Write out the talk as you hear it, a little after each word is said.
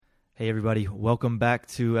Hey everybody, welcome back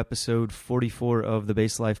to episode 44 of the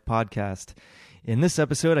Base Life podcast. In this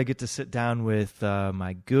episode, I get to sit down with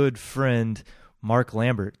my good friend, Mark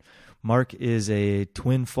Lambert. Mark is a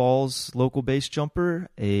Twin Falls local base jumper,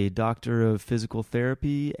 a doctor of physical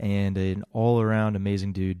therapy, and an all-around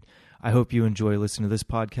amazing dude. I hope you enjoy listening to this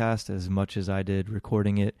podcast as much as I did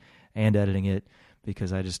recording it and editing it,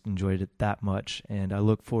 because I just enjoyed it that much. And I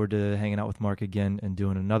look forward to hanging out with Mark again and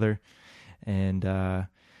doing another. And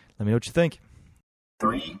let me know what you think.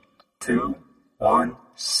 3, 2, 1,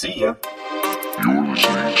 see ya. You're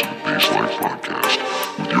listening to the Base Life Podcast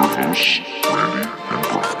with your hosts, Randy and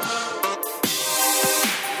Brian.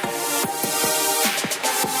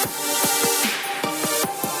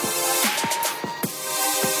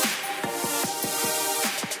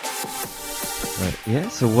 Yeah,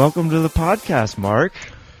 so welcome to the podcast, Mark.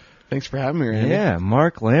 Thanks for having me, Randy. Yeah,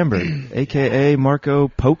 Mark Lambert, a.k.a. Marco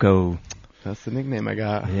Poco. That's the nickname I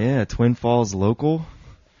got. Yeah, Twin Falls local.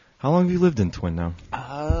 How long have you lived in Twin now?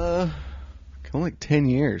 Like 10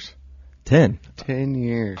 years. 10? 10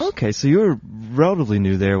 years. Okay, so you were relatively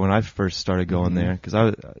new there when I first started going there, because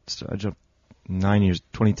I jumped 9 years.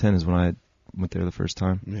 2010 is when I went there the first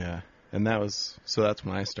time. Yeah, and that's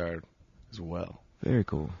when I started as well. Very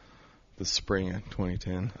cool. The spring of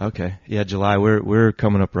 2010. Okay, yeah, July. We're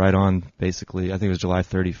coming up right on, basically. I think it was July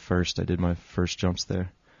 31st. I did my first jumps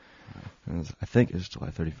there. I think it was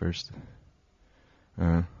July 31st.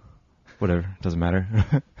 Whatever, doesn't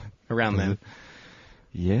matter. Around then.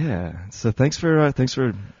 Yeah. So thanks for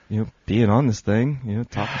being on this thing.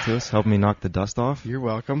 Talking to us, helping me knock the dust off. You're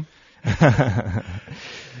welcome.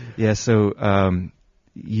 Yeah. So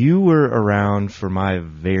you were around for my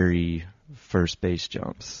very first base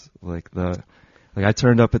jumps. I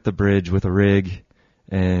turned up at the bridge with a rig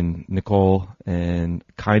and Nicole, and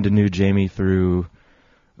kind of knew Jamie through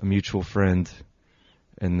a mutual friend,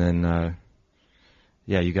 and then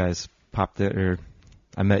you guys popped there.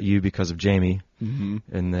 I met you because of Jamie,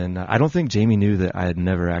 and then I don't think Jamie knew that I had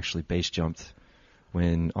never actually base jumped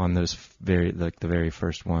when on those the very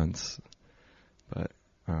first ones. But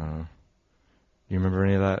you remember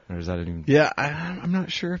any of that, or is that even? Yeah, I'm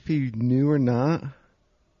not sure if he knew or not.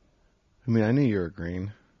 I mean, I knew you were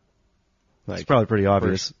green. It's probably pretty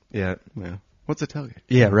obvious. Yeah. What's a tailgate?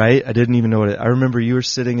 Yeah, right? I didn't even know what it... I remember you were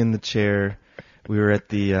sitting in the chair. We were at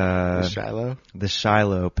the Shiloh? The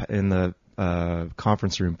Shiloh in the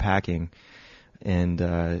conference room packing,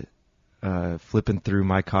 and flipping through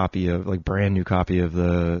my copy of, brand new copy of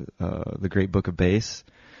the Great Book of Bass,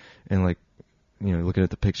 and looking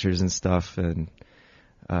at the pictures and stuff, and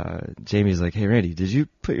Jamie's like, "Hey Randy, did you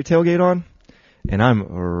put your tailgate on?" And I'm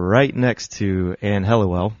right next to Ann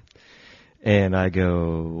Hellewell, and I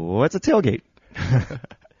go, "What's a tailgate?"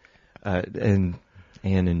 And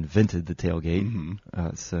Ann invented the tailgate,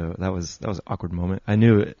 so that was an awkward moment. I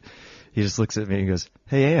knew it. He just looks at me and goes,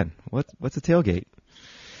 "Hey Ann, what's a tailgate?"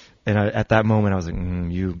 And at that moment, I was like,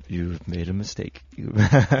 "You've made a mistake."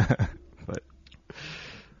 But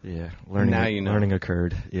yeah, learning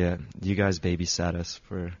occurred. Yeah, you guys babysat us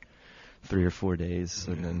for 3 or 4 days,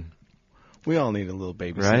 and then we all need a little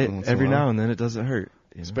babysitting, right? Every now and then, it doesn't hurt,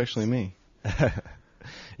 especially me.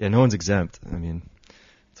 Yeah, no one's exempt. I mean,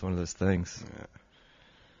 it's one of those things. Yeah.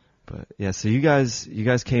 But yeah, so you guys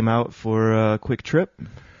came out for a quick trip.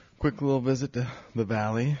 Quick little visit to the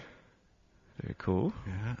valley. Very cool.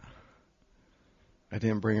 Yeah. I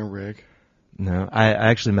didn't bring a rig. No, I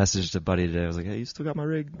actually messaged a buddy today. I was like, "Hey, you still got my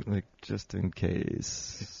rig? Just in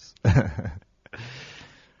case."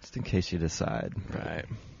 Just in case you decide. Right.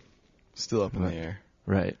 Still up in the air.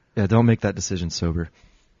 Right. Yeah, don't make that decision sober.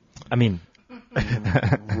 I mean...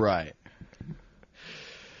 Right.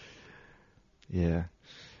 Yeah.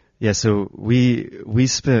 Yeah, so we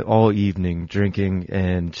spent all evening drinking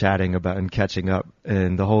and chatting about and catching up,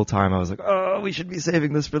 and the whole time I was like, "Oh, we should be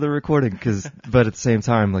saving this for the recording," but at the same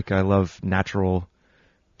time, I love natural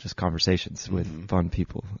just conversations with fun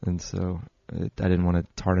people, and so I didn't want to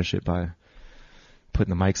tarnish it by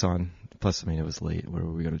putting the mics on. Plus, I mean, it was late. Where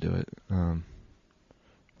were we going to do it?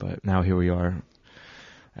 But now here we are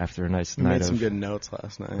after a nice night. We made some good notes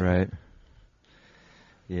last night. Right.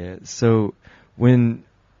 Yeah. So when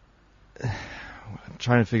I'm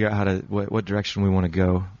trying to figure out what direction we want to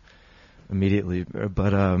go immediately,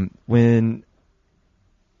 but when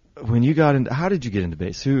you got into, how did you get into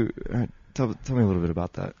bass? Tell me a little bit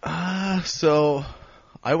about that. So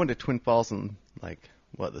I went to Twin Falls in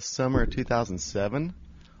the summer of 2007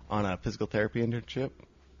 on a physical therapy internship.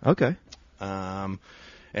 Okay. And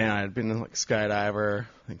I had been a skydiver,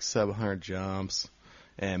 sub 100 jumps,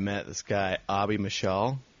 and met this guy, Abby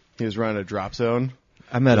Michal. He was running a drop zone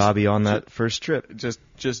I met Abby on that first trip.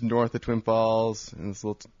 Just north of Twin Falls in this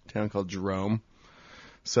little town called Jerome.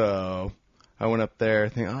 So I went up there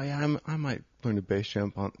thinking, oh yeah, I might learn to base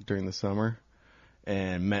jump during the summer,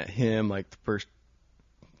 and met him like the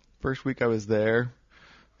first week I was there.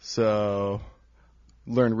 So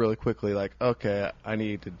learned really quickly, like, okay, I'm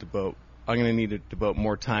going to need to devote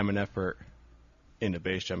more time and effort into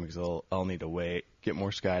base jumping because I'll need to wait, get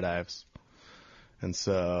more skydives. And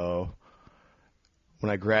so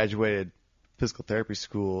when I graduated physical therapy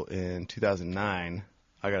school in 2009,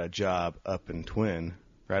 I got a job up in Twin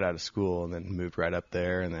right out of school, and then moved right up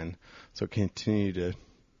there, and then so continued to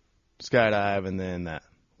skydive, and then that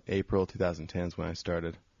April 2010 is when I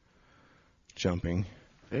started jumping.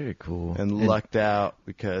 Very cool. And lucked out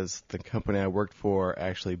because the company I worked for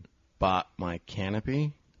actually bought my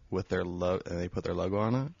canopy with their logo, and they put their logo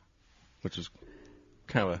on it, which was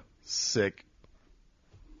kind of a sick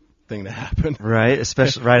thing to happen. Right,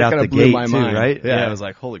 especially right out the gate too, right? Yeah, I was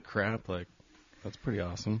like, holy crap, like that's pretty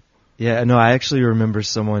awesome. Yeah, no, I actually remember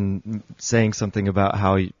someone saying something about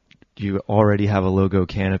how you already have a logo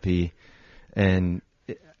canopy, and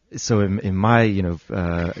so in my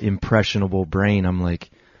impressionable brain, I'm like,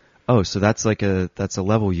 oh, so that's a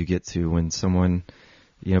level you get to when someone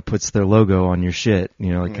puts their logo on your shit,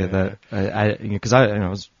 that because I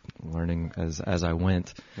was learning as I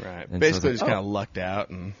went. Right. And basically, so just kind of lucked out,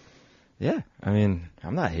 and yeah, I mean,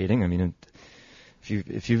 I'm not hating. I mean,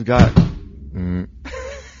 if you've got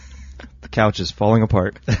the couch is falling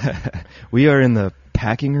apart. We are in the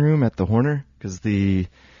packing room at the Horner because the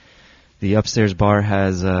upstairs bar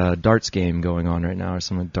has a darts game going on right now, or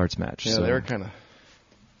some darts match. Yeah, so. they were kind of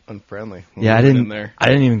unfriendly. Yeah, I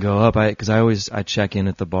didn't even go up because I check in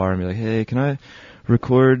at the bar and be like, hey, can I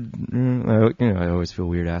record? I always feel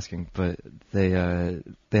weird asking, but they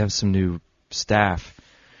have some new staff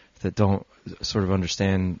that don't sort of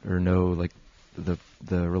understand or know like the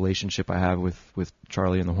relationship I have with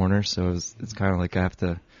Charlie and the Horner, so it's kind of like I have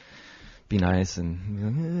to be nice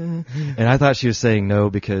and I thought she was saying no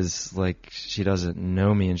because like she doesn't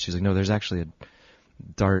know me, and she's like, no, there's actually a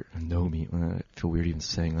dart know me. I feel weird even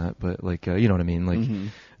saying that, but like you know what I mean. Like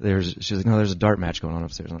she's like, no, there's a dart match going on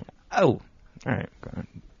upstairs. I'm like, oh, all right,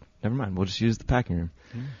 never mind. We'll just use the packing room.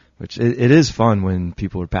 Which it is fun when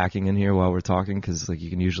people are packing in here while we're talking, because like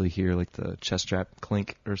you can usually hear like the chest strap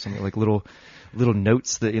clink or something, like little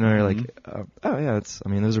notes that are like, oh yeah,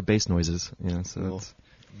 those are bass noises, so it's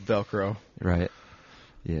Velcro. Right.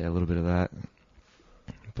 Yeah, a little bit of that.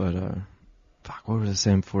 But fuck, what was I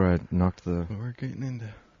saying before I knocked the? Well, we're getting into.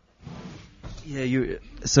 Yeah,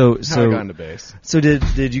 so How I got into bass. So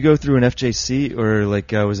did you go through an FJC, or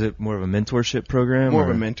like was it more of a mentorship program? More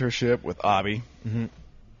of a mentorship with Abby. Mm-hmm.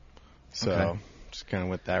 So Okay. just kind of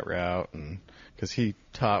went that route, and because he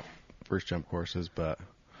taught first jump courses, but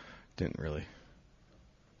didn't really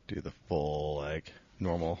do the full like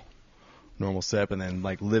normal step, and then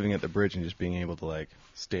like living at the bridge and just being able to like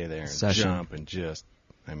stay there and Session. jump and just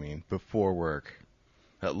before work,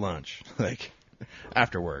 at lunch, like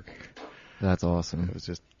after work. That's awesome. It was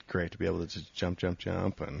just great to be able to just jump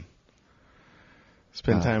and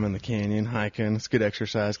spend time in the canyon hiking. It's good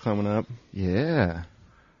exercise climbing up. Yeah.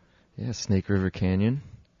 Yeah, Snake River Canyon.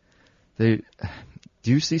 Do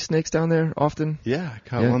you see snakes down there often? Yeah, I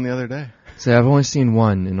caught one the other day. So I've only seen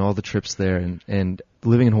one in all the trips there, and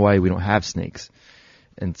living in Hawaii, we don't have snakes.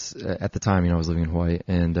 And at the time, I was living in Hawaii,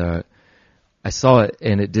 and I saw it,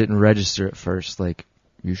 and it didn't register at first. Like,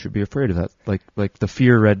 you should be afraid of that. Like the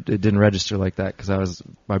fear it didn't register like that because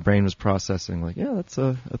my brain was processing. Like, yeah, that's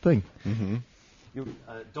a thing. Mm-hmm.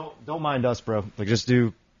 Don't mind us, bro. Like, just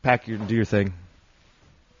do your thing.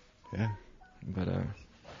 Yeah. But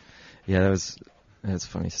yeah, that's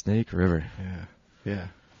funny. Snake River. Yeah.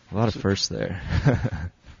 A lot of firsts there.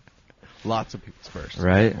 Lots of people's firsts.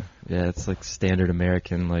 Right? Yeah, it's like standard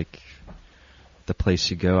American, like the place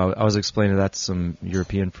you go. I was explaining that to some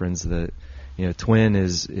European friends that, Twin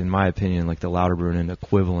is, in my opinion, like the Lauterbrunnen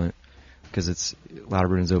equivalent, because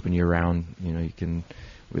Lauterbrunnen's open year round. You can,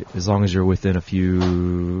 as long as you're within a few,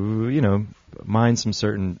 mind some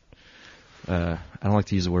certain, I don't like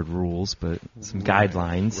to use the word rules, but some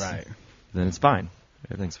guidelines. Right. Then it's fine.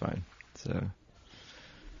 Everything's fine. So,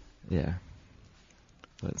 yeah.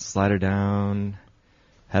 But Slider down,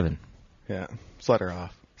 heaven. Yeah. Slider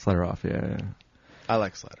off. Slider off, yeah. I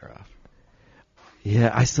like slider off.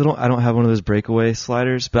 Yeah, I don't have one of those breakaway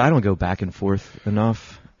sliders, but I don't go back and forth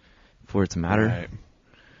enough for it to matter.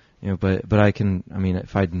 Right. But I can,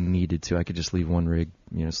 if I needed to, I could just leave one rig,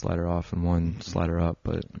 slider off and one slider up,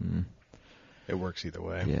 but it works either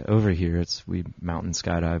way. yeah, over here we mountain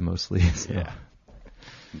skydive mostly. So. Yeah.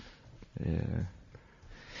 Yeah.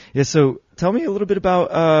 Yeah. So tell me a little bit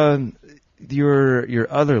about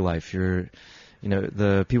your other life.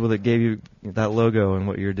 The people that gave you that logo and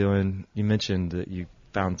what you're doing. You mentioned that you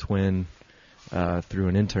found Twin through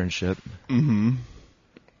an internship. Mm-hmm.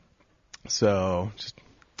 So just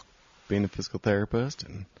being a physical therapist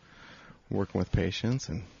and working with patients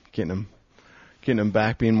and getting them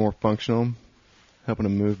back, being more functional, helping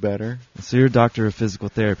them move better. So you're a doctor of physical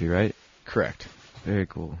therapy, right? Correct. Very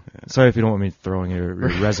cool. Yeah. Sorry if you don't want me throwing your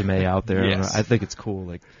resume out there. Yes. I think it's cool.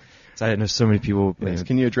 Like, I know so many people. Yes.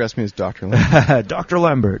 Can you address me as Dr. Lambert? Dr.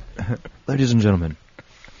 Lambert, ladies and gentlemen.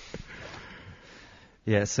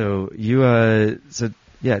 Yeah. So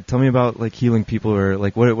tell me about like healing people, or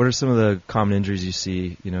like what are some of the common injuries you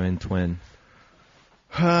see, in Twin?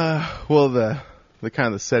 Well, the kind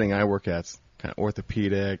of the setting I work at's kind of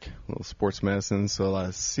orthopedic, a little sports medicine. So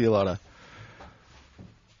I see a lot of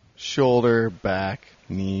shoulder, back,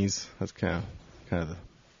 knees. That's kind of the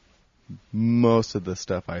most of the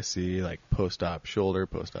stuff I see, like post-op shoulder,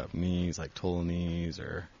 post-op knees, like total knees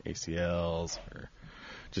or ACLs or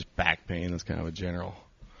just back pain. That's kind of a general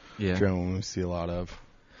one we see a lot of.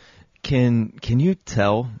 Can you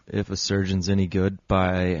tell if a surgeon's any good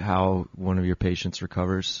by how one of your patients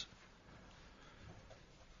recovers?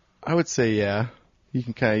 I would say yeah. You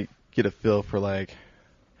can kind of get a feel for like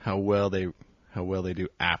how well they do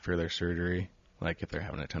after their surgery, like if they're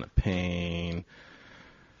having a ton of pain,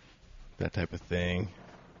 that type of thing.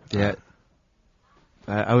 Yeah.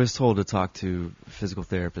 I was told to talk to physical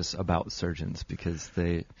therapists about surgeons because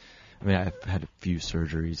I've had a few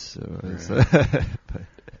surgeries, so right.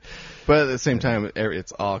 But at the same time,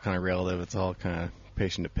 it's all kind of relative. It's all kind of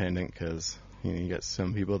patient dependent because you got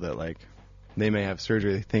some people that like they may have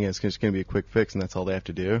surgery, they think it's just going to be a quick fix, and that's all they have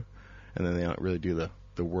to do, and then they don't really do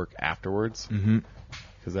the work afterwards. Mm-hmm.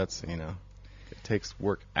 Because that's it takes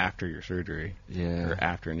work after your surgery, or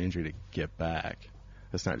after an injury to get back.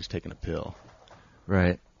 It's not just taking a pill.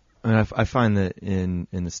 Right. I mean, I find that in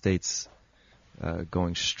the States,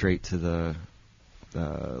 going straight to the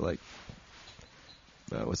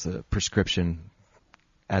what's the prescription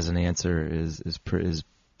as an answer is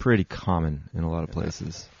pretty common in a lot of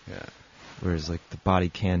places. Yeah. Whereas like the body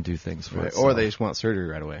can do things for itself. Or they just want surgery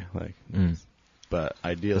right away. But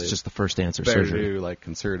ideally, it's just the first answer. Better surgery. to do like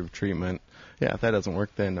conservative treatment. Yeah, if that doesn't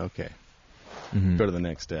work, then okay, go to the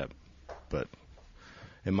next step. But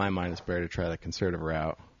in my mind, it's better to try the conservative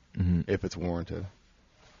route if it's warranted.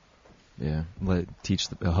 Yeah,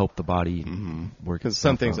 help the body work. Because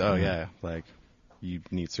some things, like you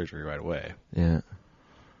need surgery right away. Yeah.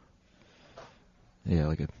 Yeah,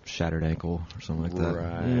 like a shattered ankle or something like that.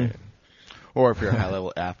 Right. Or if you're a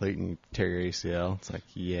high-level athlete and you tear your ACL, it's like,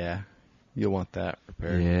 you'll want that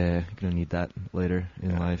repaired. Yeah, you're going to need that later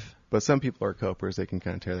in life. But some people are copers. They can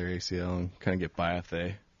kind of tear their ACL and kind of get by if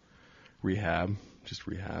they rehab.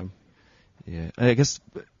 Yeah. I guess,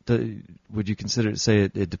 would you consider, say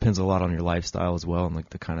it depends a lot on your lifestyle as well and like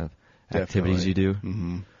the kind of activities you do?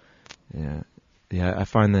 Mm-hmm. Yeah. Yeah, I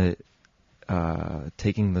find that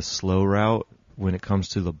taking the slow route when it comes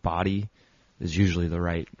to the body is usually the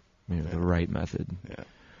right method. Yeah.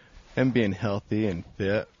 And being healthy and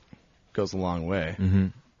fit goes a long way. Mm-hmm.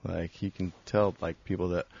 Like you can tell, like people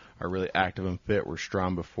that are really active and fit were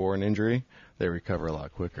strong before an injury, they recover a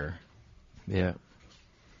lot quicker. Yeah.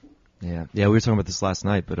 Yeah. Yeah. We were talking about this last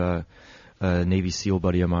night, but a Navy SEAL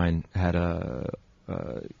buddy of mine had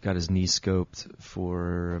got his knee scoped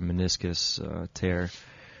for a meniscus tear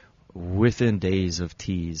within days of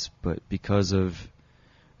tease, but because of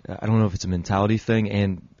I don't know if it's a mentality thing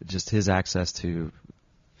and just his access to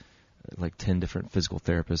like 10 different physical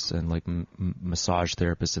therapists and like massage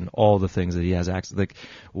therapists and all the things that he has access. Like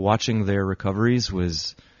watching their recoveries it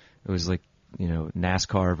was like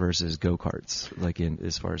NASCAR versus go-karts, like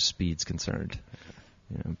as far as speed's concerned.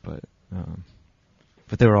 But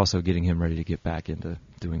they were also getting him ready to get back into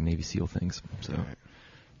doing Navy SEAL things. So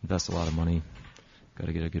invest a lot of money, got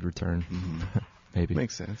to get a good return. Mm-hmm. Maybe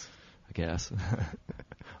makes sense. I guess.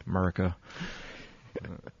 America.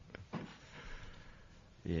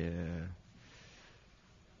 Yeah.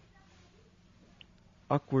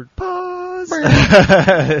 Awkward pause.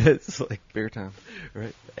 It's like beer time,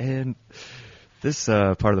 right? And this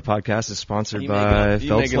part of the podcast is sponsored by Phelps.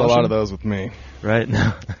 You may get a lot of those with me, right?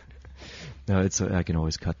 No, it's I can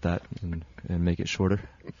always cut that and make it shorter.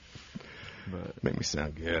 But make me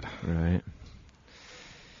sound good, right?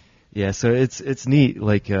 Yeah, so it's neat.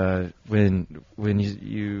 Like when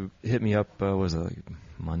you hit me up, was it like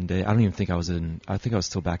Monday? I don't even think I was in. I think I was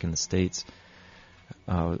still back in the States.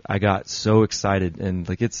 I got so excited, and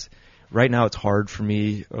like right now it's hard for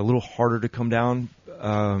me, a little harder to come down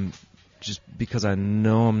just because I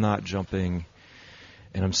know I'm not jumping,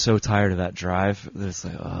 and I'm so tired of that drive that it's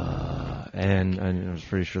like, and I was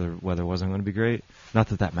pretty sure the weather wasn't going to be great. Not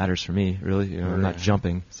that that matters for me, really. You know, I'm not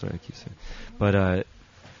jumping. Sorry, I keep saying. But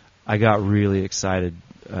I got really excited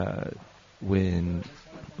when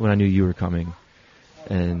I knew you were coming,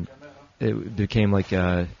 and it became like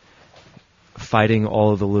fighting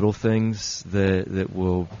all of the little things that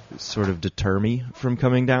will sort of deter me from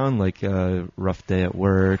coming down, like a rough day at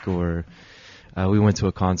work, or we went to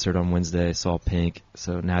a concert on Wednesday, saw Pink,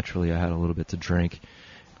 so naturally I had a little bit to drink,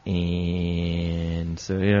 and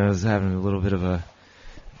so I was having a little bit of a,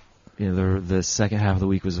 the second half of the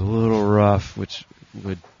week was a little rough, which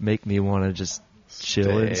would make me want to just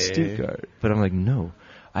chill in Stuttgart, but I'm like, no,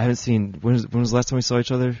 I haven't seen. When was the last time we saw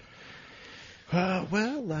each other?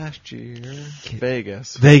 Well, last year,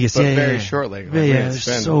 Vegas, but yeah, very shortly. Yeah,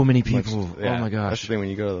 there's so many people. Oh my gosh! That's the thing when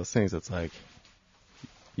you go to those things. It's like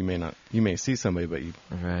you may see somebody, but you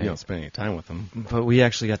don't spend any time with them. But we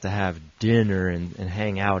actually got to have dinner and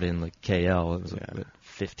hang out in like KL. It was like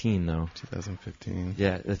 15 though. 2015.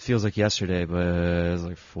 Yeah, it feels like yesterday, but it was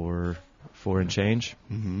like four and change.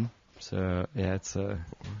 Mm-hmm. So yeah, it's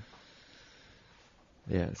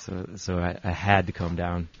So I had to come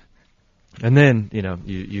down. And then,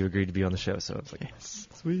 you agreed to be on the show, so it's like, yes,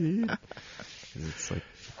 sweet. 'Cause it's like,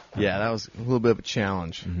 that was a little bit of a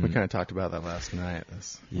challenge. Mm-hmm. We kind of talked about that last night.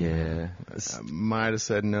 Yeah. I might have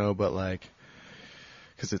said no, but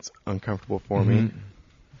because it's uncomfortable for me.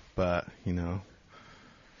 But,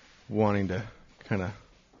 wanting to kind of,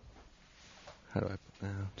 how do I put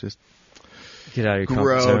that? Just get out of your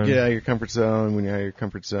comfort zone. Get out of your comfort zone. When you're out of your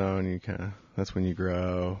comfort zone, that's when you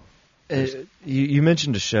grow. You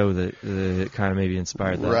mentioned a show that kind of maybe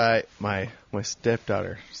inspired that. Right. My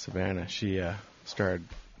stepdaughter, Savannah, she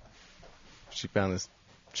found this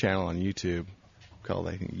channel on YouTube called,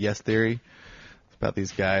 I think, Yes Theory. It's about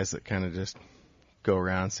these guys that kind of just go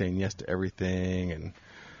around saying yes to everything, and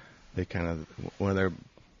they kind of, one of their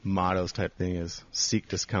mottos type thing is seek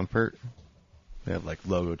discomfort. They have like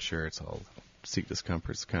logoed shirts, all seek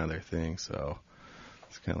discomfort is kind of their thing. So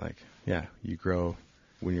it's kind of like, you grow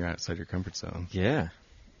when you're outside your comfort zone. Yeah.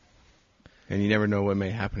 And you never know what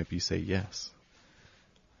may happen if you say yes.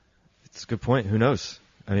 It's a good point. Who knows?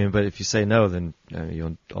 I mean, but if you say no, then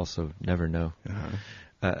you'll also never know. Uh-huh.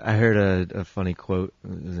 I heard a funny quote,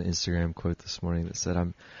 an Instagram quote this morning that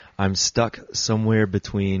said, I'm stuck somewhere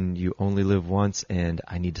between you only live once and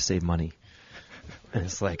I need to save money. And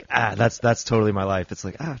it's like, that's totally my life. It's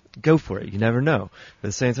like, go for it. You never know. But at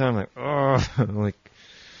the same time, I'm like,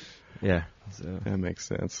 yeah. So that makes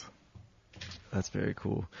sense. That's very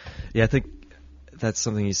cool. Yeah, I think that's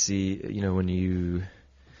something you see, when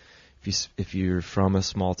if you're from a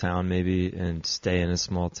small town maybe and stay in a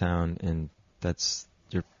small town and that's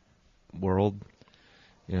your world,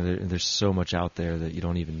 there's so much out there that you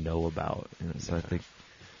don't even know about. So I think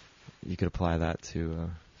you could apply that to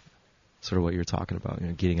sort of what you're talking about,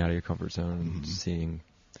 getting out of your comfort zone, and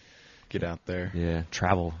get out there. Yeah,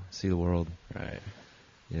 travel, see the world. Right.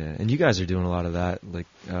 Yeah, and you guys are doing a lot of that, like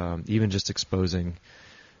even just exposing,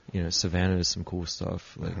 Savannah to some cool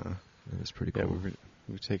stuff. Like, it was pretty cool. Yeah,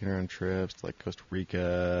 we were taking her on trips to, like, Costa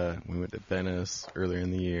Rica. We went to Venice earlier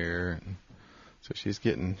in the year, so she's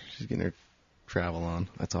getting her travel on.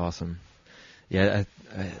 That's awesome. Yeah,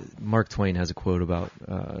 Mark Twain has a quote about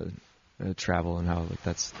travel and how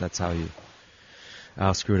that's how you.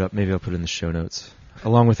 I'll screw it up. Maybe I'll put it in the show notes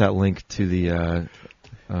along with that link to the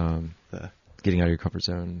getting out of your comfort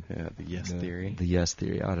zone. Yeah, the yes theory. The yes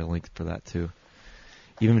theory. I ought to link for that too.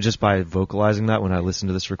 Even just by vocalizing that, when I listen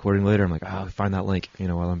to this recording later, I'm like, find that link,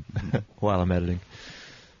 while I'm editing.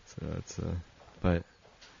 So it's, but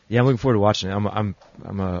yeah, I'm looking forward to watching it. I'm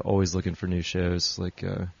always looking for new shows, like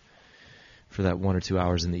for that 1 or 2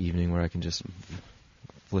 hours in the evening where I can just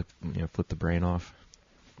flip the brain off.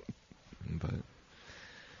 But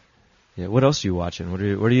yeah, what else are you watching? What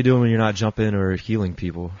are you doing when you're not jumping or healing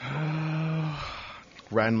people?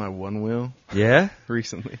 Riding my one wheel. Yeah?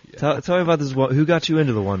 Recently. Yeah. Tell me about this one. Who got you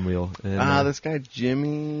into the one wheel? This guy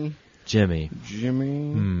Jimmy. Jimmy.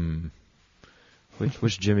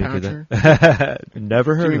 Which Jimmy could that?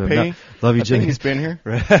 Never heard Jimmy of him. P? Love you, I Jimmy. think he's been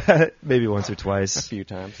here. Maybe once or twice. A few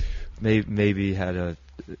times. Maybe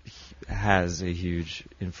has a huge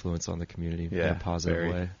influence on the community in a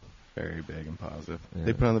positive way. Very big and positive. Yeah.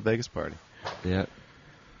 They put on the Vegas party. Yeah.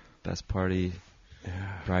 Best party.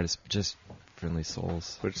 Brightest, just friendly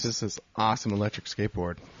souls. But it's just this awesome electric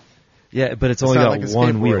skateboard. Yeah, but it's only got like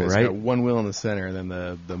one wheel, it's right? got one wheel in the center, and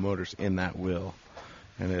then the motor's in that wheel.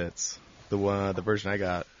 And it's the version I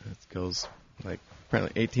got. It goes like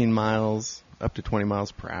apparently 18 miles up to 20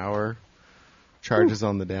 miles per hour. charges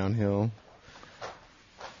on the downhill.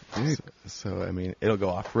 Dude. So, I mean, it'll go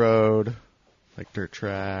off-road, like dirt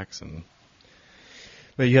tracks. And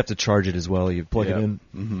But you have to charge it as well. You plug it in.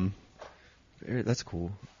 Mm-hmm. That's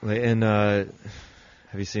cool. And have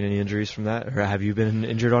you seen any injuries from that? Or have you been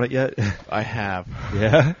injured on it yet? I have.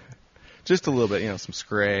 Yeah? Just a little bit, some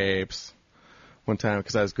scrapes. One time,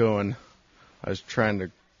 because I was trying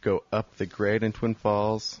to go up the grade in Twin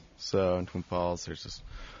Falls. So in Twin Falls, there's this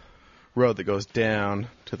road that goes down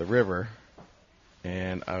to the river.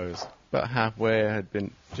 And I was about halfway. I had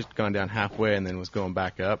been just gone down halfway and then was going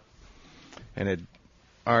back up. And had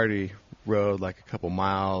already rode like a couple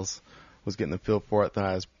miles. Was getting the feel for it. Thought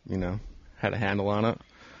I was, had a handle on it.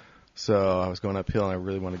 So I was going uphill and I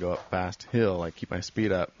really want to go up fast hill, like keep my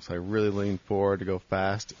speed up. So I really leaned forward to go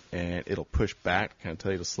fast and it'll push back, kind of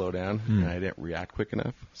tell you to slow down. And I didn't react quick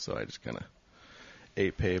enough. So I just kind of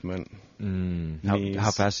ate pavement.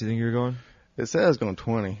 How fast do you think you were going? It said I was going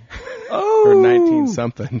 20. Oh! Or 19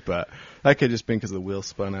 something, but that could have just been because the wheel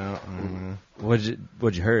spun out. I don't know.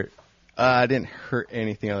 What'd you hurt? I didn't hurt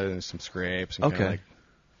anything other than some scrapes and kind Okay. of like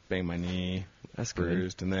banged my knee. That's good.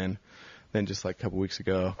 Bruised. And then just like a couple weeks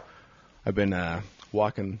ago, I've been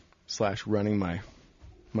walking/running my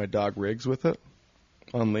dog Riggs with it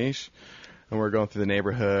on leash, and we're going through the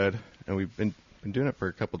neighborhood, and we've been doing it for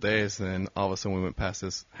a couple days. And then all of a sudden, we went past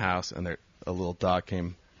this house, and a little dog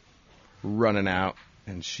came running out,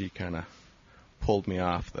 and she kind of pulled me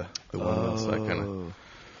off the window. So I kind of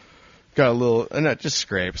got a little, not just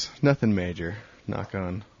scrapes, nothing major. Knock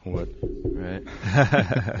on wood. Right.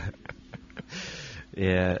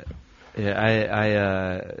 Yeah.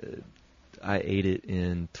 I ate it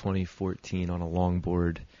in 2014 on a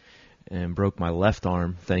longboard and broke my left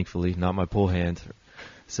arm, thankfully, not my pull hand.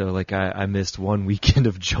 So like I missed one weekend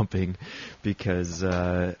of jumping because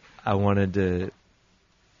I wanted to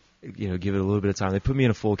give it a little bit of time. They put me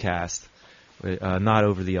in a full cast, not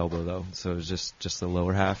over the elbow though. So it was just the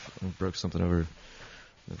lower half. I broke something over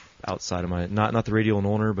the outside of my not the radial and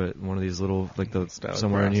ulnar, but one of these little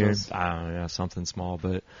somewhere in here. I don't know, something small,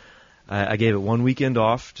 but I gave it one weekend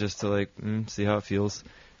off just to see how it feels.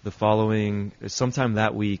 The following, sometime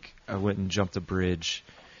that week, I went and jumped a bridge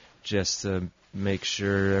just to make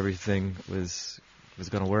sure everything was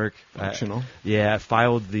going to work. Functional. I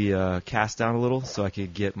filed the cast down a little so I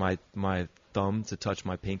could get my thumb to touch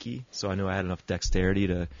my pinky, so I knew I had enough dexterity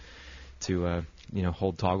to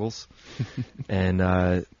hold toggles. And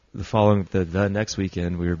the next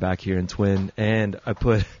weekend we were back here in Twin, and I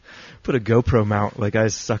put a GoPro mount, like I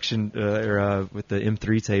suctioned with the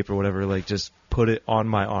M3 tape or whatever, just put it on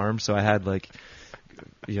my arm, so I had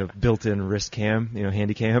built-in wrist cam,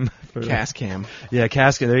 handy cam, Cast cam. Yeah,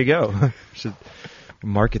 cast cam. There you go. Should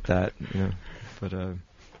market that, But I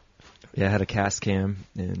had a cast cam,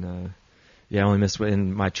 and I only missed.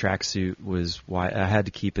 And my tracksuit was why I had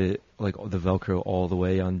to keep it the Velcro all the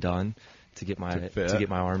way undone to get my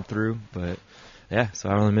arm through. But so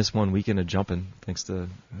I only missed one weekend of jumping thanks to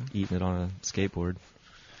eating it on a skateboard.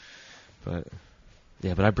 But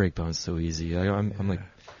I break bones so easy. I'm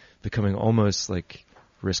becoming almost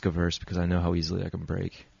risk averse because I know how easily I can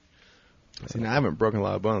break. See, now I haven't broken a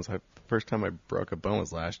lot of bones. The first time I broke a bone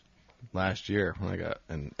was last year when I got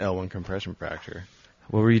an L1 compression fracture.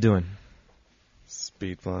 What were you doing?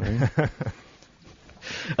 Speed flying.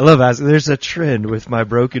 I love asking. There's a trend with my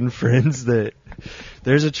broken friends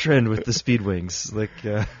there's a trend with the speed wings.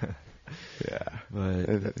 Yeah.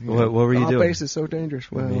 But what were you doing? Base is so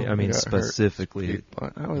dangerous. Well, I mean specifically.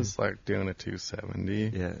 I was doing a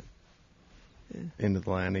 270. Yeah. Into the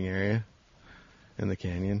landing area in the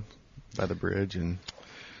canyon by the bridge and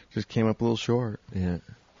just came up a little short. Yeah.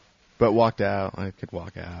 But walked out. I could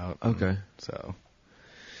walk out. Okay. So.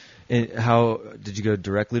 And how did you go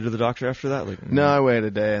directly to the doctor after that? No, I waited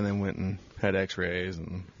a day and then went and had X-rays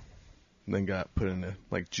and then got put in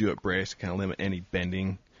a Jewett brace to kind of limit any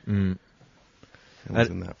bending. Mm. I was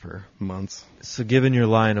in that for months. So, given your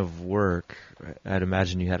line of work, I'd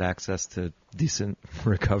imagine you had access to decent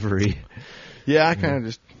recovery. Yeah, I kind of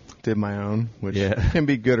just did my own, which can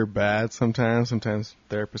be good or bad sometimes. Sometimes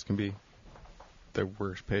therapists can be their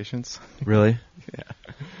worst patients. Really?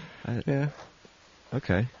 Yeah. Yeah.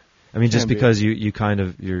 Okay. I mean, just because you kind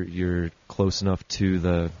of you're close enough to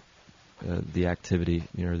the activity,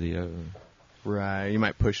 right. You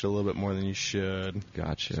might push it a little bit more than you should.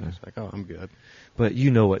 Gotcha. So it's I'm good. But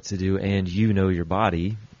you know what to do, and you know your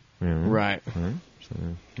body. Right. Right. So,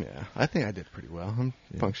 yeah, I think I did pretty well. I'm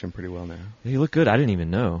functioning pretty well now. You look good. I didn't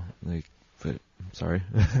even know. But I'm sorry.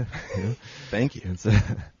 Thank you.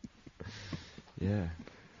 Yeah.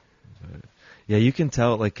 But, you can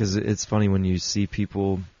tell, because it's funny when you see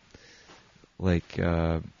people, like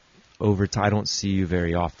over time. I don't see you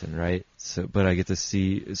very often, right? So, but I get to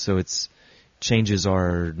see. So it's changes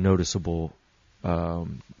are noticeable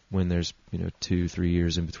when there's 2-3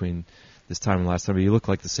 years in between this time and last time. But you look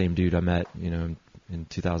like the same dude I met, in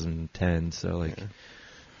 2010. So like,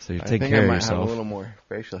 so you're taking care of yourself. I have a little more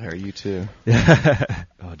facial hair. You too.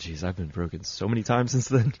 Oh geez, I've been broken so many times since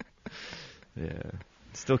then. Yeah,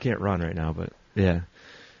 still can't run right now, but yeah.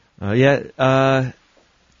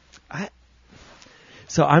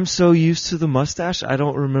 So I'm so used to the mustache, I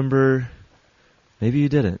don't remember. Maybe you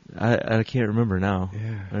didn't. I can't remember now.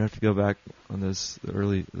 Yeah. I have to go back on the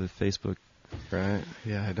Facebook. Right.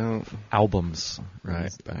 Yeah, I don't. Albums.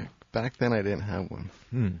 Right. Back then I didn't have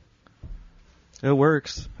one. It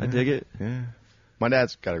works. I dig it. Yeah. My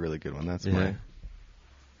dad's got a really good one. That's Yeah.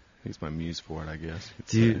 he's my muse for it, I guess.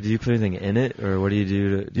 Do you put anything in it, or what do you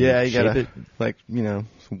do to you shape gotta, it? like, some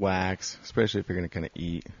wax, especially if you're going to kind of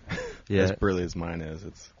eat. Yeah. As burly as mine is,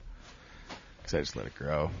 because I just let it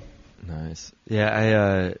grow. Nice.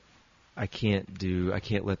 Yeah, I can't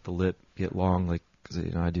let the lip get long, like, 'cause,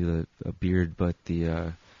 I do a beard, but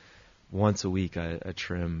the once a week I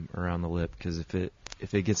trim around the lip, because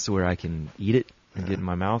if it gets to where I can eat it and get in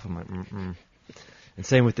my mouth, I'm like, mm-mm. And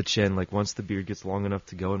same with the chin. Like, once the beard gets long enough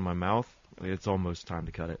to go in my mouth, it's almost time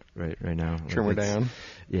to cut it right now. Trim her down.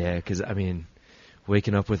 Yeah, because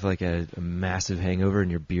waking up with like a massive hangover and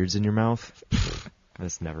your beard's in your mouth,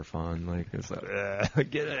 that's never fun. Like, it's like,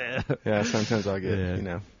 get it. Yeah, sometimes I'll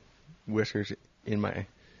get whiskers in my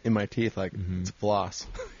teeth, like it's floss.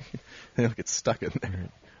 They'll get stuck in there.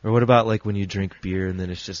 Right. Or what about like when you drink beer and then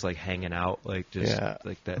it's just like hanging out, like just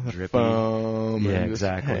like that drippy foam? Yeah, and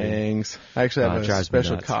exactly. Just hangs. I actually have a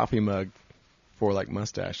special nuts. coffee mug for like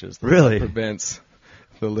mustaches. That Really? Prevents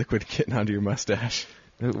the liquid getting onto your mustache.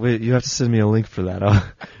 Wait, you have to send me a link for that.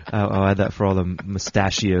 I'll add that for all the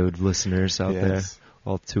mustachioed listeners out there.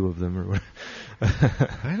 All 2 of them. Or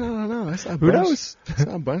I don't know. I saw a Who bunch, knows? I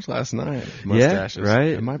saw a bunch last night. Mustaches. Yeah, right.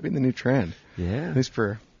 It might be the new trend. Yeah. At least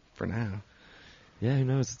for now. Yeah, who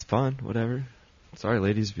knows? It's fun. Whatever. Sorry,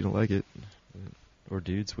 ladies, if you don't like it. Or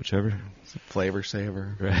dudes, whichever. It's a flavor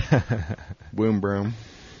saver. Right. Boom broom.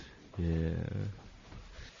 Yeah.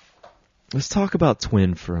 Let's talk about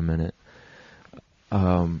Twin for a minute.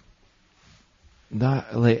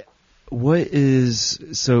 What is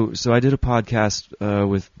so I did a podcast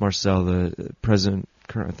with Marcel, the president.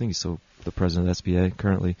 I think he's still the president of SBA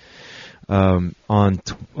currently.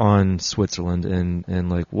 On Switzerland and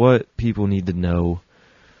like what people need to know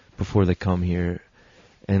before they come here.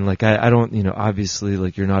 And like I don't, obviously,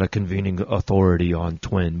 like, you're not a convening authority on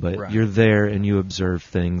Twin, but right. You're there and you observe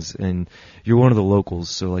things and you're one of the locals.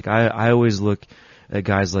 So like I always look at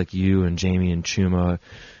guys like you and Jamie and Chuma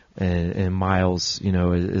and Miles,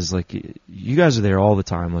 is like, you guys are there all the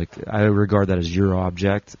time. Like, I regard that as your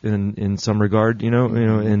object in some regard,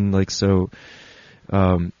 and like, so,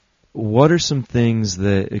 what are some things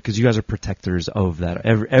that, because you guys are protectors of that,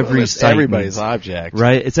 every site everybody's object,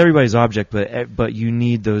 right? It's everybody's object, but you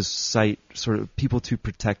need those site sort of people to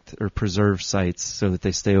protect or preserve sites so that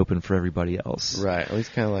they stay open for everybody else, right? At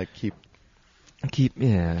least kind of like keep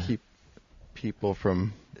people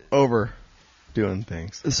from overdoing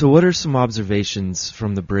things. So what are some observations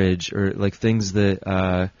from the bridge, or like things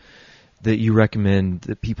that you recommend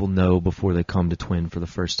that people know before they come to Twin for the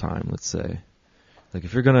first time, let's say? Like,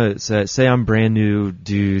 if you're going to say I'm brand new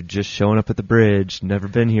dude just showing up at the bridge, never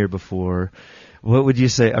been here before, what would you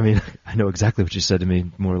say? I mean, I know exactly what you said to me,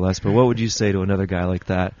 more or less, but what would you say to another guy like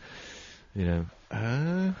that?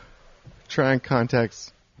 Try and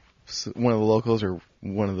contact one of the locals or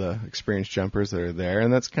one of the experienced jumpers that are there,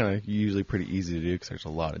 and that's kind of usually pretty easy to do because there's a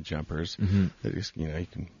lot of jumpers. Mm-hmm. That just,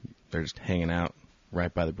 they're just hanging out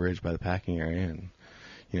right by the bridge, by the packing area, and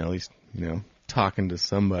at least talking to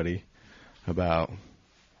somebody about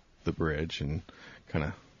the bridge and kind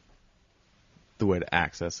of the way to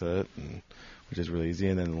access it, which is really easy.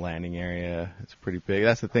 And then the landing area, it's pretty big.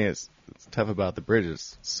 That's the thing. It's tough about the bridge.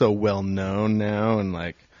 It's so well known now, and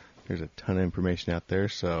like there's a ton of information out there,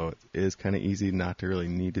 so it is kind of easy not to really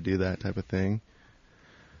need to do that type of thing.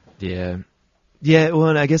 Yeah. Well,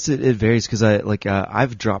 and I guess it varies because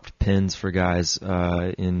I've dropped pins for guys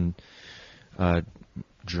in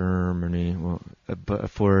Germany, but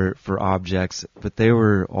for objects, but they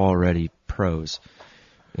were already pros,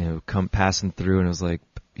 come passing through, and I was like,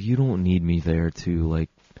 you don't need me there to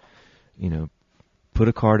put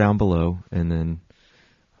a car down below and then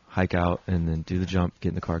hike out and then do the jump, get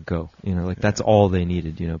in the car, go. That's all they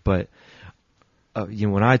needed. But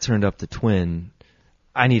when I turned up to Twin,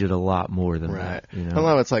 I needed a lot more than that. A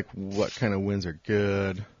lot of it's like what kind of winds are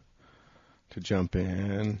good to jump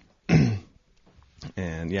in.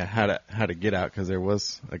 And yeah, how to get out, because there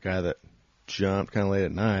was a guy that jumped kind of late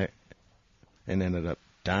at night and ended up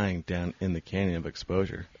dying down in the canyon of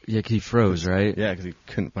exposure. Yeah, he froze, right? Yeah, because he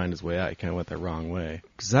couldn't find his way out. He kind of went the wrong way.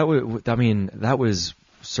 Because that was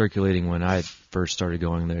circulating when I first started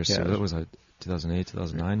going there. So that was 2008,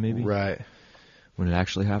 2009 maybe? Right. When it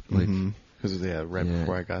actually happened. Because,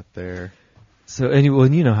 before I got there. So, and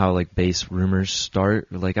you know how, like, base rumors start?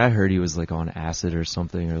 Like, I heard he was, like, on acid or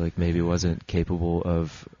something, or, like, maybe wasn't capable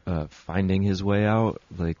of finding his way out.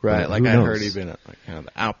 Like, right, like, I knows? heard he'd been at, like, kind of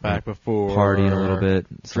the Outback before. Partying a little bit.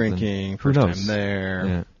 Drinking, first time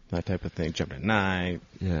there, that type of thing. Jumped at night.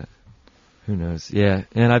 Yeah. Who knows? Yeah,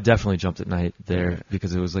 and I've definitely jumped at night there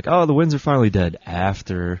because it was like, oh, the winds are finally dead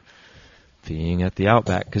after being at the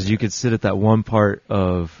Outback, because you could sit at that one part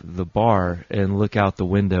of the bar and look out the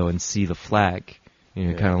window and see the flag. You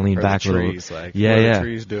know, kind of lean back a little. Trees, like, yeah, what are yeah. the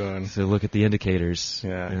trees doing? So look at the indicators.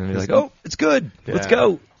 Yeah. And you're like, oh, it's good. Let's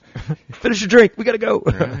go. Finish your drink. We got to go.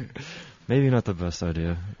 Right. Maybe not the best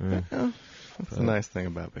idea. That's the nice thing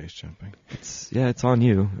about base jumping. It's on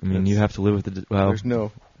you. I mean, you have to live with it. Well, there's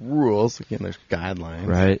no rules. Again, there's guidelines.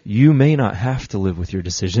 Right. You may not have to live with your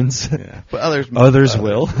decisions. Yeah. But others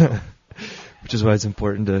will. Which is why it's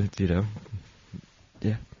important to,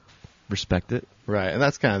 respect it. Right. And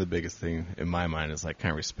that's kind of the biggest thing in my mind, is like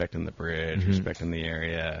kind of respecting the bridge, respecting the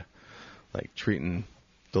area, like treating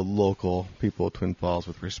the local people of Twin Falls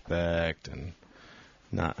with respect and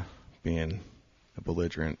not being a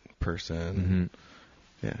belligerent person.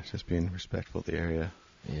 Yeah, just being respectful of the area.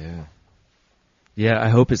 Yeah. Yeah, I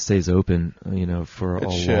hope it stays open, for a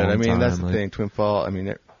long time. It should. I mean, that's the thing. Twin Falls,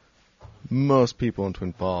 most people in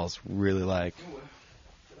Twin Falls really like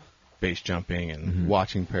base jumping and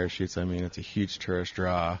watching parachutes. I mean, it's a huge tourist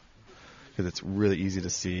draw because it's really easy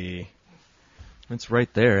to see. It's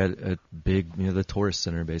right there at big, the tourist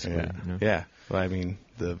center, basically. Yeah. Yeah. Well, I mean,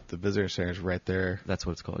 the visitor center is right there. That's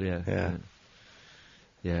what it's called. Yeah. Yeah.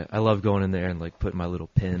 Yeah. I love going in there and like putting my little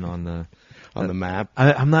pin on the map.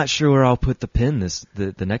 I'm not sure where I'll put the pin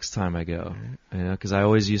the next time I go. Because I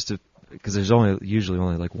always used to, because there's usually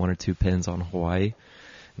only like one or two pins on Hawaii,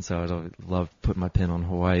 and so I'd love putting my pin on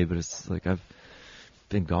Hawaii. But it's like I've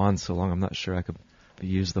been gone so long, I'm not sure I could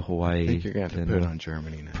use the Hawaii. I think you're gonna have to put it on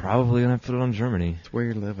Germany now. Probably gonna have to put it on Germany. It's where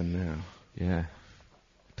you're living now. Yeah,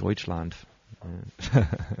 Deutschland.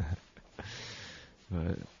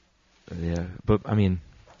 But I mean,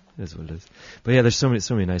 it is what it is. But yeah, there's so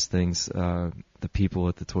many nice things. The people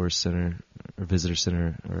at the tourist center or visitor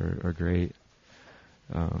center are great.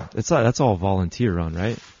 That's all volunteer run,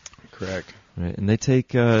 right? Correct. Right, and they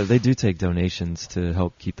do take donations to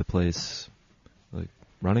help keep the place like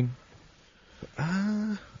running.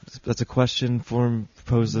 That's a question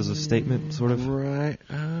posed as a statement, sort of. Right.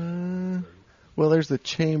 Well, there's the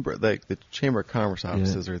chamber, like the Chamber of Commerce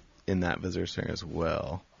offices are in that visitor center as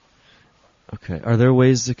well. Okay. Are there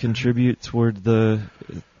ways to contribute toward that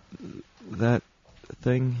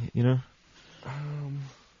thing?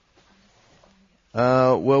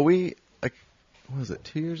 Well, we what was it,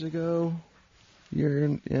 2 years ago? Maybe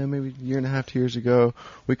a year and a half, 2 years ago,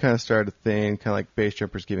 we kind of started a thing, kind of like Base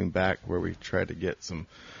Jumpers Giving Back, where we tried to get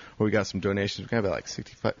we got some donations. We kind of got like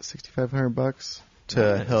 $6,500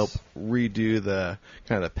 to help redo the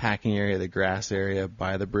kind of the packing area, the grass area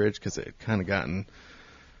by the bridge, because it had kind of gotten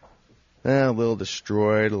a little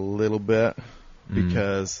destroyed a little bit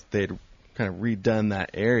because they'd kind of redone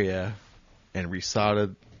that area and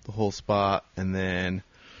resodded the whole spot, and then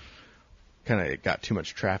kind of got too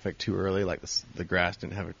much traffic too early. Like the grass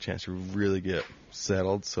didn't have a chance to really get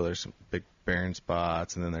settled, so there's some big barren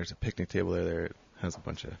spots, and then there's a picnic table there. It has a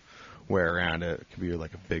bunch of wear around it. It could be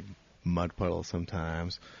like a big mud puddle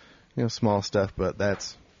sometimes. Small stuff, but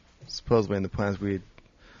that's supposedly in the plans.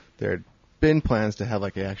 There had been plans to have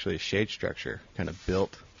like actually a shade structure kind of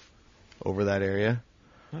built over that area.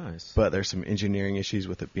 Nice. But there's some engineering issues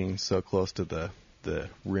with it being so close to the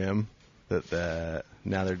rim that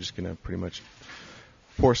now they're just going to pretty much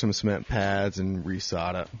pour some cement pads and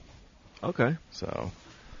resod it. Okay. So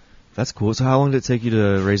that's cool. So how long did it take you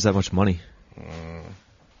to raise that much money?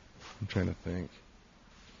 I'm trying to think.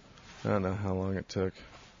 I don't know how long it took.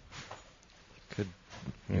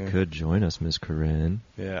 You could join us, Ms. Corinne.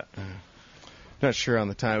 Yeah. Not sure on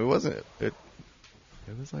the time. It wasn't. It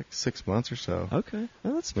was like 6 months or so. Okay.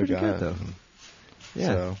 Well, that's pretty good, though.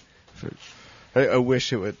 Yeah. So I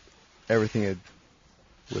wish everything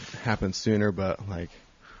would happen sooner, but like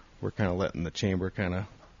we're kind of letting the chamber kind of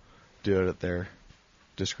do it at their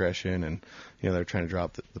discretion, and they're trying to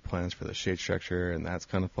drop the plans for the shade structure, and that's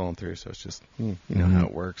kind of falling through. So it's just how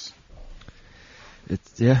it works.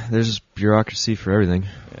 There's bureaucracy for everything.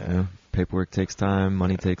 Yeah. paperwork takes time,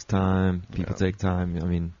 money takes time, people take time. I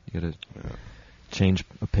mean, you got to change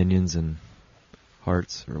opinions and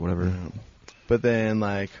hearts or whatever. Yeah. But then,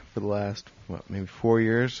 like, for the last, maybe 4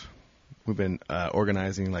 years, we've been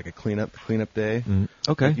organizing, like, a cleanup day.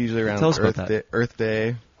 Okay. Like, usually around Tell us about that. Earth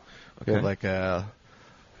Day. We Okay. have,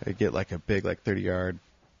 I get, like, a big, like, 30-yard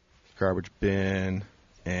garbage bin,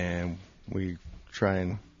 and we try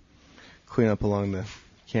and clean up along the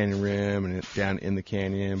canyon rim and down in the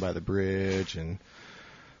canyon by the bridge. And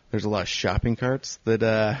there's a lot of shopping carts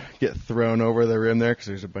that get thrown over the rim there because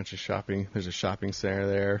there's a shopping center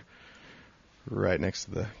there right next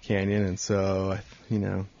to the canyon. And so,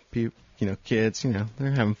 kids,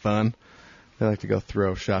 they're having fun. They like to go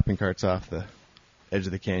throw shopping carts off the edge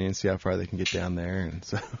of the canyon, see how far they can get down there. And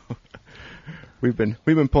so we've been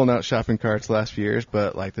pulling out shopping carts the last few years,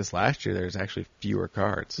 but like this last year, there's actually fewer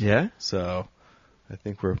carts. Yeah? So I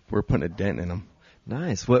think we're putting a dent in them.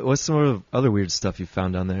 Nice. What's some of the other weird stuff you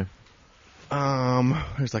found down there?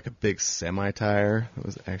 There's like a big semi-tire that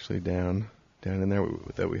was actually down in there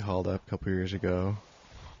that we hauled up a couple years ago.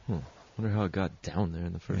 Wonder how it got down there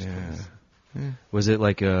in the first place. Yeah. Was it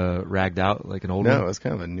like ragged out, like an old No, one? it was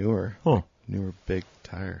kind of a newer big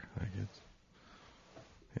tire, I guess.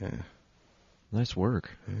 Yeah. Nice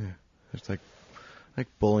work. Yeah. There's like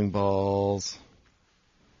bowling balls.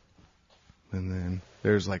 And then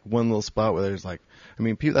there's like one little spot where there's like,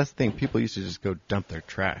 that's the thing. People used to just go dump their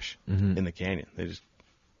trash in the canyon. They just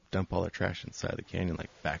dump all their trash inside the canyon, like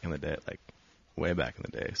back in the day, like way back in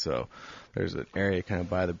the day. So there's an area kind of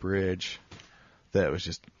by the bridge that was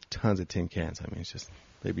just tons of tin cans. It's just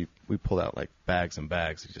we pulled out like bags and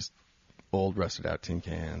bags of just old rusted out tin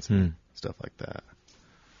cans and stuff like that.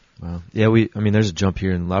 Wow. Yeah, there's a jump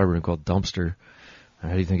here in Lauterburn called Dumpster.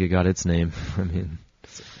 How do you think it got its name?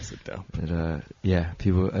 It's a dump. But,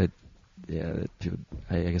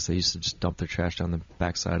 I guess they used to just dump their trash down the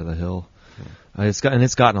backside of the hill. It's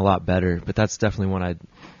gotten a lot better, but that's definitely one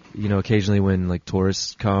occasionally when like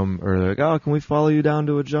tourists come or they're like, oh, can we follow you down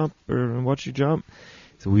to a jump or watch you jump?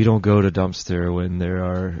 So we don't go to Dumpster when there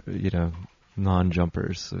are,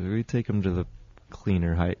 non-jumpers. So we take them to the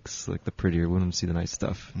cleaner hikes, like the prettier, we want them to see the nice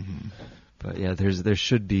stuff. Mm-hmm. But yeah, there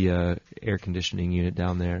should be a air conditioning unit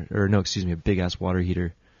down there, or no, excuse me, a big ass water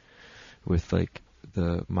heater with like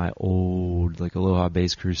my old like Aloha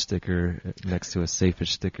Base Cruise sticker next to a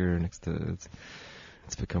Safe-ish sticker next to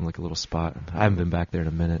it's become like a little spot. I haven't been back there in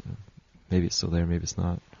a minute. Maybe it's still there, maybe it's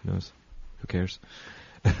not. Who knows? Who cares?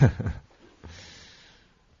 But,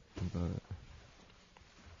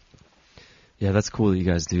 yeah, that's cool that you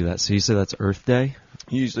guys do that. So you said that's Earth Day?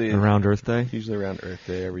 Usually around Earth Day? Usually around Earth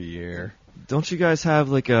Day every year. Don't you guys have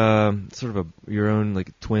like a sort of your own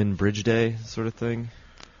like twin bridge day sort of thing?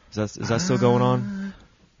 Is that still going on?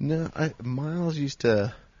 No, Miles used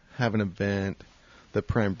to have an event, the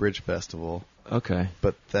Prime Bridge Festival. Okay.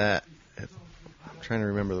 But I'm trying to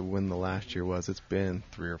remember when the last year was. It's been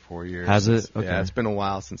 3 or 4 years. Has it? Okay. Yeah, it's been a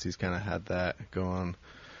while since he's kind of had that going.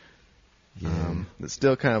 Yeah. It's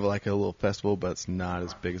still kind of like a little festival, but it's not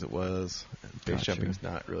as big as it was. Base Gotcha. jumping's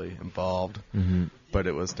not really involved, Mm-hmm. but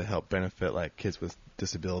it was to help benefit like kids with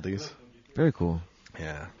disabilities. Very cool.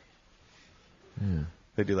 Yeah. Yeah.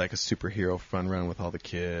 They do like a superhero fun run with all the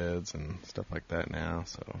kids and stuff like that now.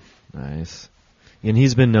 So Nice. And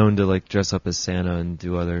he's been known to like dress up as Santa and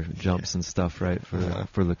do other jumps and stuff, right,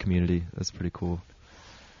 for the community. That's pretty cool.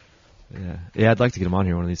 Yeah, I'd like to get him on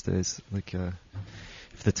here one of these days. Like,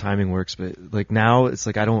 if the timing works, but like now it's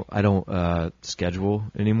like I don't schedule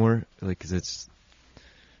anymore, like, 'cause it's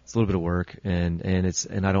a little bit of work and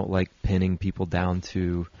I don't like pinning people down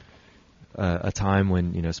to a time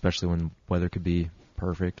when especially when weather could be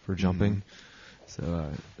perfect for jumping.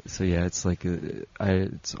 Mm-hmm. So yeah, it's like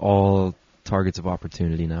it's all targets of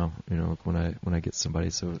opportunity now. When I get somebody,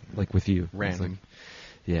 so like with you, random. Like,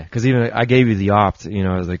 yeah, because even I gave you the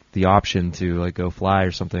like the option to like go fly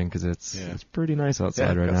or something because it's pretty nice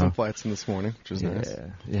outside right now. Got some flights in this morning, which was nice.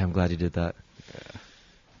 Yeah, I'm glad you did that.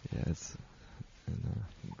 Yeah,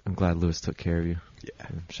 I'm glad Lewis took care of you. Yeah.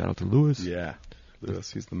 Shout out to Lewis. Yeah,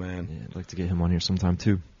 Lewis, he's the man. Yeah, I'd like to get him on here sometime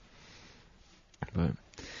too. But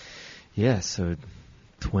yeah, so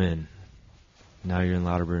twin. Now you're in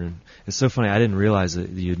Lauterburn. It's so funny. I didn't realize that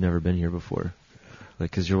you'd never been here before. Like,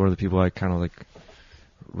 because you're one of the people I kind of like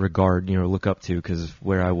regard, look up to because of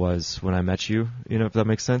where I was when I met you. If that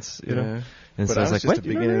makes sense. You know. And but so I was like, just wait, a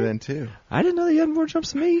beginner then too. I didn't know that you had more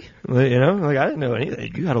jumps than me. Like, like I didn't know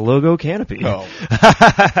anything. You had a logo canopy. Oh,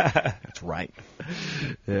 that's right.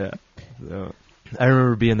 Yeah. So I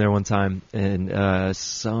remember being there one time, and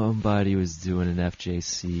somebody was doing an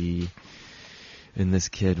FJC, and this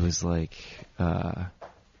kid was like,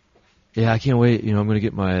 Yeah, I can't wait. I'm going to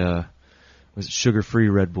get my was it sugar-free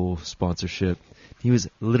Red Bull sponsorship. He was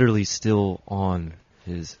literally still on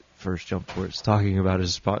his first jump course talking about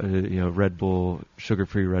his Red Bull,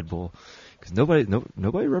 sugar-free Red Bull, because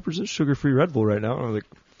nobody represents sugar-free Red Bull right now. And I was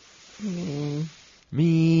like,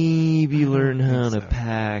 maybe learn how to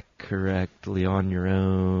pack correctly on your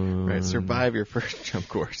own. Right, survive your first jump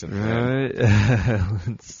course. Right.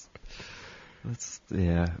 Let's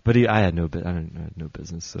but I had no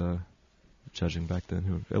business judging back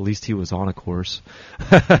then. At least he was on a course.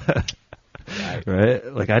 Right?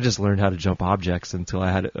 Like, I just learned how to jump objects until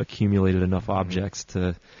I had accumulated enough objects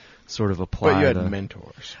to sort of apply. But you had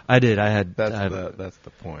mentors. I did. That's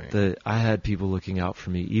the point. I had people looking out for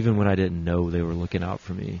me, even when I didn't know they were looking out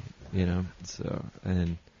for me. So,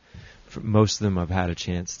 and for most of them, I've had a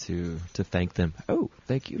chance to thank them. Oh,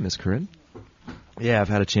 thank you, Miss Corinne. Yeah, I've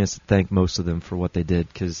had a chance to thank most of them for what they did,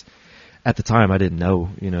 because at the time I didn't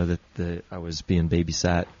know, that I was being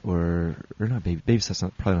babysat or not babysat's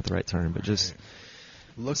probably not the right term, but just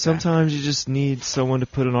sometimes you just need someone to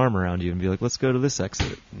put an arm around you and be like, let's go to this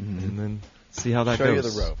exit, and then see how that goes. Show you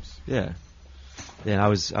the ropes. Yeah. And I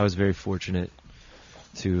was very fortunate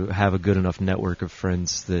to have a good enough network of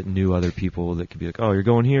friends that knew other people that could be like, oh, you're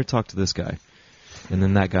going here, talk to this guy, and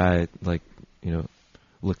then that guy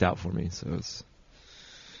looked out for me. So it's.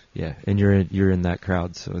 Yeah, and you're in that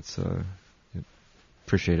crowd, so it's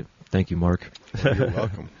appreciate it. Thank you, Mark. Well, you're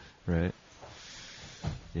welcome. Right.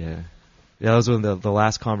 Yeah. Yeah, that was one of the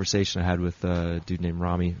last conversation I had with a dude named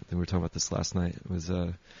Rami. We were talking about this last night. This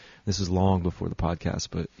was long before the podcast,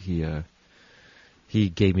 but he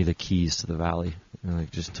gave me the keys to the valley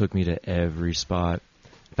and just took me to every spot.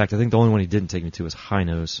 In fact, I think the only one he didn't take me to was High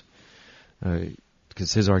Nose,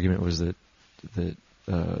 because his argument was that the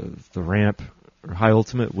ramp, or High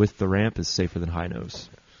Ultimate with the ramp, is safer than High Nose,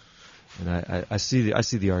 and I see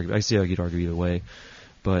the argument. I see how you'd argue either way,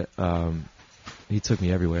 but he took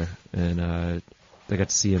me everywhere, and I got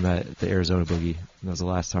to see him at the Arizona Boogie. And that was the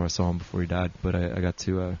last time I saw him before he died. But I got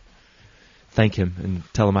to thank him and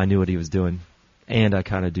tell him I knew what he was doing, and I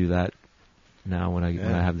kind of do that now when I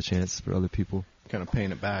have the chance for other people. Kind of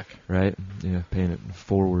paying it back, right? Yeah, paying it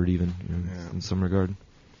forward even in some regard.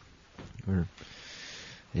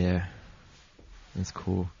 Yeah. That's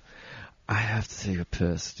cool. I have to take a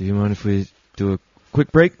piss. Do you mind if we do a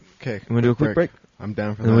quick break? Okay. You want to do a quick break? I'm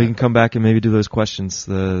down for that. And then we can come back and maybe do those questions,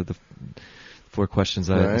 the 4 questions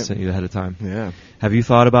I sent you ahead of time. Yeah. Have you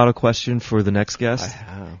thought about a question for the next guest? I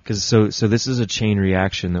have. Because so this is a chain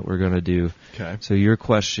reaction that we're going to do. Okay. So your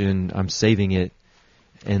question, I'm saving it,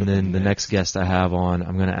 and then the next guest I have on,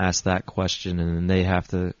 I'm going to ask that question, and then they have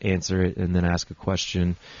to answer it and then ask a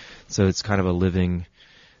question. So it's kind of a living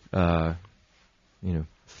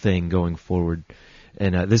thing going forward.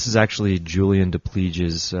 And this is actually Julian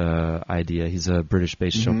DePlege's idea. He's a British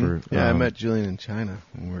base jumper. Yeah, I met Julian in China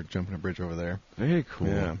when we were jumping a bridge over there. Very cool.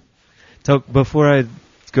 Yeah. Before I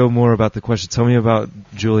go more about the question, tell me about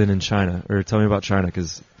Julian in China, or tell me about China,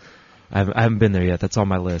 because I haven't been there yet. That's on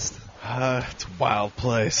my list. It's a wild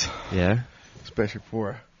place. Yeah? Especially for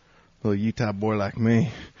a little Utah boy like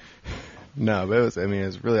me. No, but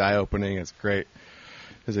it's really eye-opening. It's great.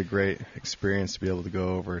 It was a great experience to be able to go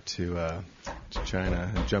over to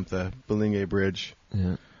China and jump the Balingay Bridge.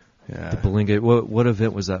 Yeah. Yeah. The Balingay. What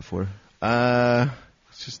event was that for?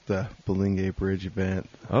 It's just the Balingay Bridge event.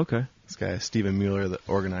 Okay. This guy Stephen Mueller that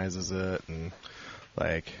organizes it, and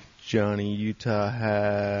Johnny Utah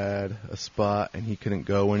had a spot and he couldn't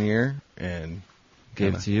go one year and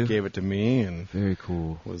gave it to you. Gave it to me, and very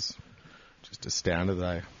cool. Was just astounded that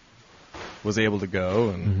I was able to go,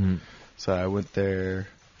 and so I went there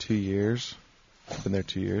 2 years. I've been there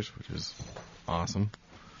 2 years, which is awesome.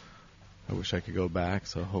 I wish I could go back,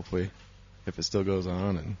 so hopefully, if it still goes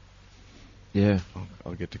on, and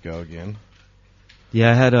I'll get to go again.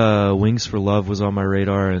 Yeah, I had Wings for Love was on my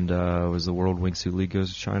radar, and was the World Wingsuit League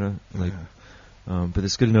goes to China. But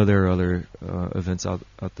it's good to know there are other events out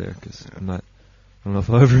there, because I don't know if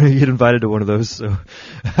I'll ever get invited to one of those. So,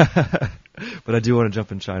 but I do want to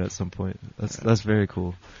jump in China at some point. That's very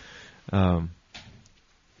cool.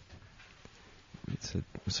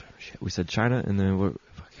 We said China, and then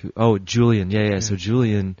Julian. Yeah. So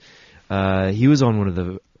Julian, he was on one of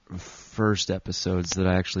the first episodes that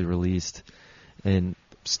I actually released, and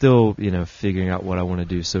still, figuring out what I want to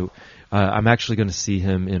do. So I'm actually going to see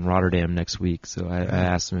him in Rotterdam next week. So I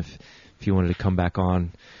asked him if he wanted to come back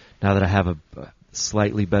on now that I have a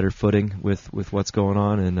slightly better footing with what's going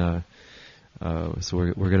on, and so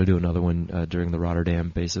we're going to do another one during the Rotterdam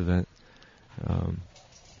base event.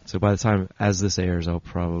 So by the time as this airs, I'll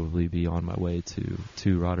probably be on my way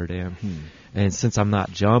to Rotterdam. And since I'm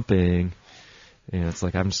not jumping, it's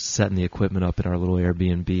like I'm just setting the equipment up in our little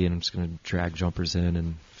Airbnb, and I'm just going to drag jumpers in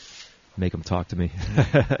and make them talk to me.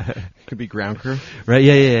 Could be ground crew. Right?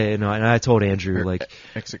 Yeah. No, and I told Andrew, like,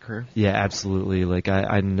 exit crew. Yeah, absolutely. Like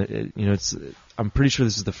I'm pretty sure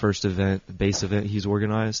this is the first base event he's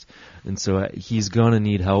organized, and so he's gonna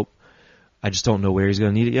need help. I just don't know where he's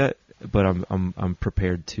gonna need it yet, but I'm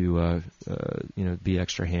prepared to be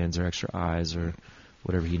extra hands or extra eyes or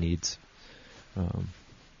whatever he needs.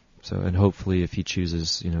 And hopefully if he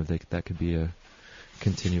chooses, that could be a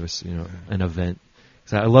continuous, an event.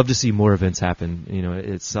 So I love to see more events happen.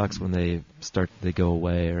 It sucks when they go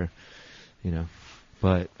away or,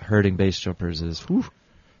 but herding base jumpers is,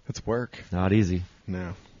 It's work. not easy.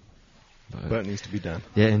 No. But it needs to be done.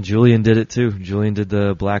 Yeah, and Julian did it too. Julian did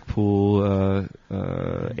the Blackpool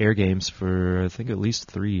Air Games for I think at least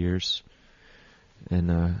 3 years,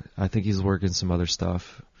 and I think he's working some other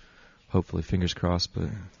stuff. Hopefully, fingers crossed. But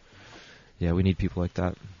yeah, we need people like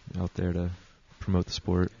that out there to promote the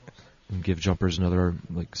sport and give jumpers another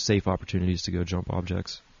safe opportunities to go jump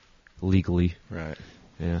objects legally. Right.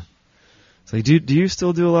 Yeah. So do you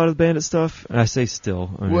still do a lot of bandit stuff? And I say still.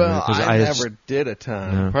 Well, because I never did a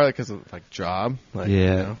ton. No. Probably because of job.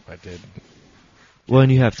 Yeah. I did. Well,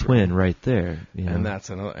 and you have Twin right there. And that's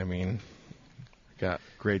another. I mean, got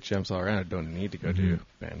great jumps all around. I don't need to go do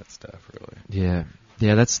bandit stuff really. Yeah.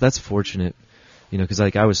 That's fortunate. Because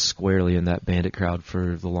I was squarely in that bandit crowd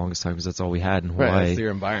for the longest time because that's all we had in Hawaii. Right, that's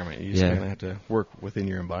your environment. You just kind of have to work within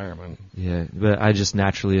your environment. Yeah, but I just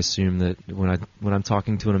naturally assume that when I'm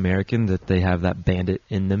talking to an American that they have that bandit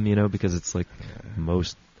in them, because it's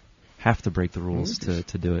most have to break the rules to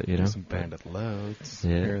do it, Do some bandit loads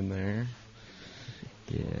here and there.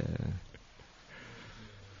 Yeah.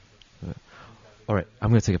 But, all right, I'm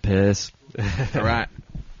gonna take a piss. All right.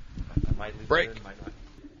 Break.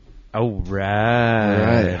 All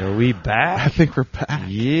right. Are we back? I think we're back.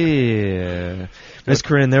 Yeah. Miss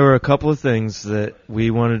Corinne, there were a couple of things that we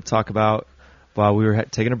wanted to talk about while we were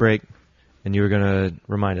taking a break, and you were going to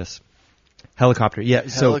remind us. Helicopter. Yeah.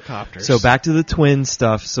 Helicopters. So back to the twin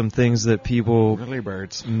stuff, some things that people Early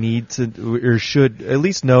birds need to or should at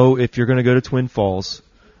least know if you're going to go to Twin Falls.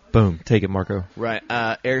 Boom. Take it, Marco. Right.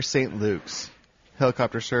 Air St. Luke's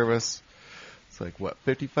helicopter service. It's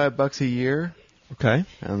 $55 a year. Okay.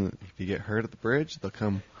 And if you get hurt at the bridge, they'll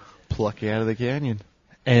come pluck you out of the canyon.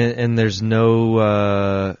 And there's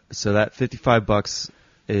no so that $55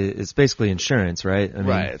 is basically insurance, right? I mean,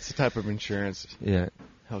 right. It's a type of insurance. Yeah.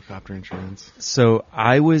 Helicopter insurance. So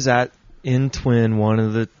I was in Twin one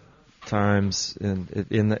of the times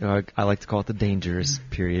I like to call it the dangerous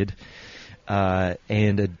period.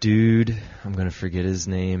 And a dude, I'm going to forget his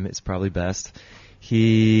name. It's probably best.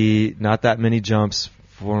 He not that many jumps.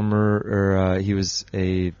 He was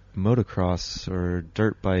a motocross or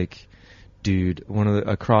dirt bike dude,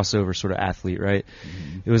 a crossover sort of athlete, right?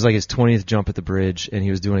 Mm-hmm. It was his 20th jump at the bridge, and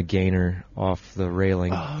he was doing a gainer off the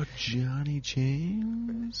railing. Oh, Johnny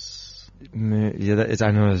James? Yeah,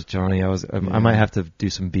 I know it's Johnny. I might have to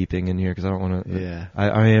do some beeping in here because I don't want to. Yeah.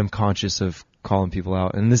 I am conscious of calling people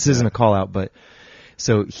out, and this isn't a call out, but.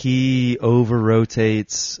 So he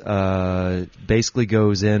over-rotates, basically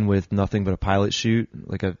goes in with nothing but a pilot chute.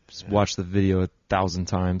 I've watched the video 1,000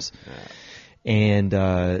 times. Yeah.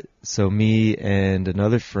 And so me and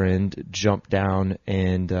another friend jumped down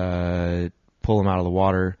and pull him out of the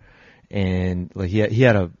water. And he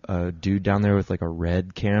had a dude down there with a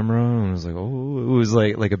red camera, and I was it was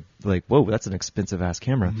whoa, that's an expensive ass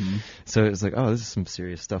camera. Mm-hmm. So it was oh, this is some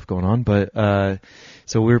serious stuff going on. But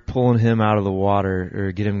so we were pulling him out of the water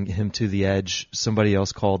or getting him to the edge. Somebody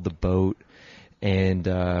else called the boat, and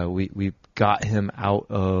we got him out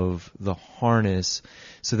of the harness.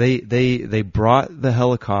 So they brought the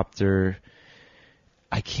helicopter.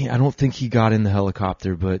 I don't think he got in the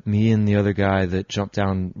helicopter, but me and the other guy that jumped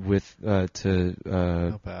down with to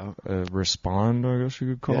help out. Respond, I guess you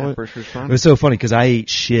could call it. First respond. It was so funny because I ate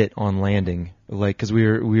shit on landing, because we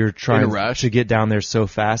were trying to get down there so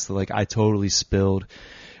fast that I totally spilled.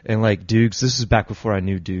 And Dukes, this is back before I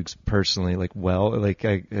knew Dukes personally,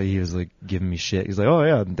 he was giving me shit. He's oh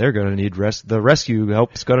yeah, they're gonna need the rescue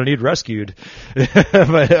help's gonna need rescued.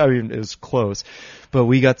 But I mean, it was close. But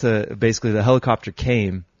we got to, basically the helicopter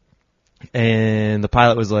came, and the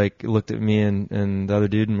pilot was looked at me and the other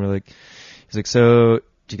dude, and he's so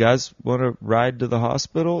do you guys want to ride to the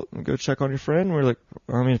hospital and go check on your friend? We're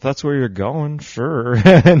I mean, if that's where you're going, sure.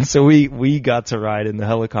 And so we got to ride in the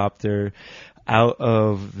helicopter out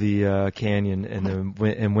of the canyon and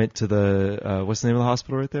then went to the what's the name of the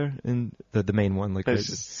hospital right there? In the main one, like It's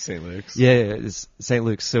just St. Luke's. yeah, it's St.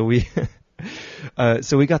 Luke's. So we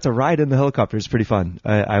so we got to ride in the helicopter. It's pretty fun.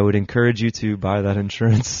 I would encourage you to buy that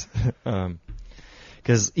insurance.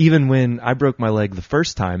 Because even when I broke my leg the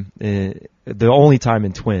first time, the only time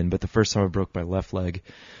in twin, but the first time I broke my left leg,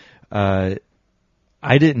 I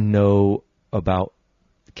didn't know about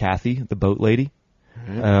Kathy, the boat lady,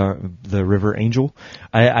 the River Angel.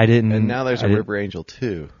 I didn't. And now there's a River Angel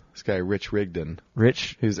too. This guy Rich Rigdon.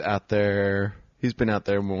 Rich, who's out there. He's been out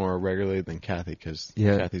there more regularly than Kathy because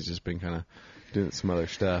Kathy's just been kind of doing some other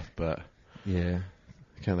stuff, but yeah.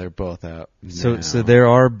 Kind of, they're both out. So now. there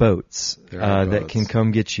are boats, boats that can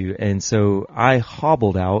come get you. And so I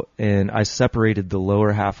hobbled out and I separated the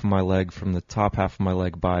lower half of my leg from the top half of my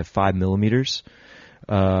leg by 5 millimeters,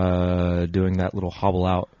 doing that little hobble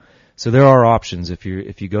out. So there are options if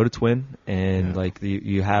you go to twin and like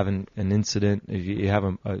you have an incident, if you have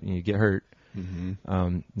you get hurt.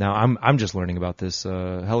 Mm-hmm. Now I'm just learning about this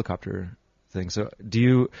helicopter thing. So do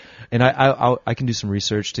you? And I can do some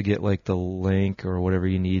research to get like the link or whatever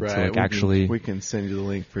you need to like we can send you the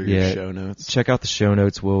link for your show notes. Check out the show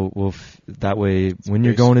notes. We'll that way when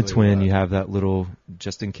you're going to twin, you have that little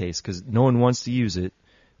just in case because no one wants to use it,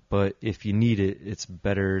 but if you need it, it's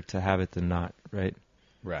better to have it than not, right?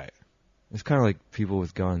 Right. It's kind of like people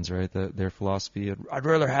with guns, right? Their philosophy: I'd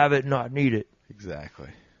rather have it, and not need it. Exactly.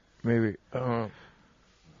 Maybe.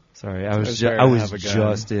 Sorry, I was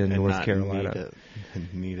just in North Carolina.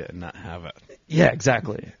 Need it and not have it. Yeah,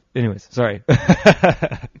 exactly. Anyways, sorry.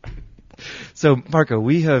 So, Marco,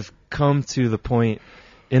 we have come to the point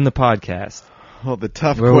in the podcast. Oh, the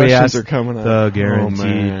tough where questions are coming up. The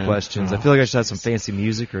guaranteed questions. I feel like I should have some fancy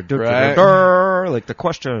music or like the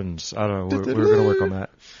questions. I don't know. We're going to work on that.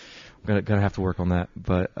 We're gonna have to work on that.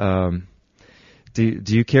 But do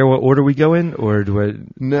you care what order we go in, or do I?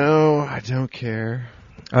 No, I don't care.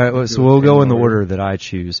 All right, well, so we'll go in the order that I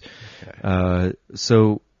choose. Okay.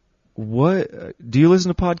 So, what do you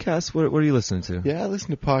listen to podcasts? What are you listening to? Yeah, I listen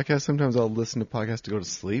to podcasts. Sometimes I'll listen to podcasts to go to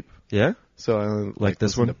sleep. Yeah. So I like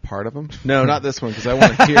this one. To part of them. No, not this one because I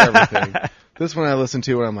want to hear everything. This one I listen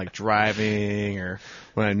to when I'm like driving or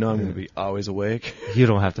when I know I'm going to be always awake. You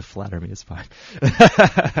don't have to flatter me. It's fine.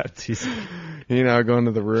 You know, going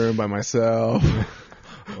to the room by myself.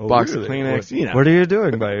 Box of Kleenex. You know. What are you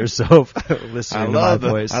doing by yourself? Listening to my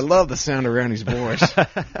voice. I love the sound of Randy's voice.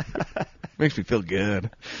 Makes me feel good.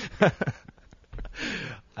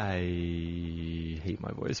 I hate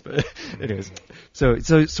my voice, but anyways. So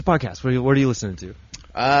podcast. What are you listening to?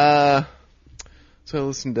 So I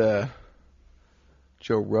listen to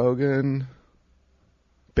Joe Rogan,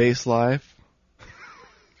 Base Life.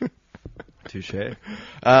 Touche.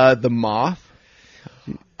 The Moth.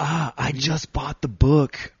 I just bought the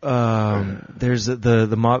book. There's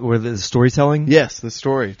the mock where the storytelling. Yes, the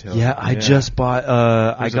storytelling. Yeah, I just bought.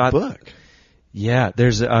 I got a book. Yeah,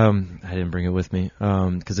 there's. I didn't bring it with me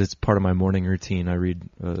because it's part of my morning routine. I read,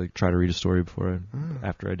 try to read a story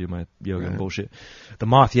after I do my yoga and bullshit. The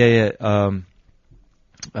Moth. Yeah.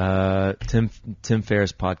 Tim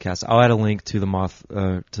Ferriss podcast. I'll add a link to the Moth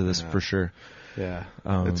to this for sure. Yeah,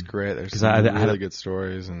 it's great. There's some really good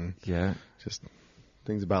stories and just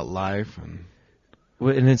things about life and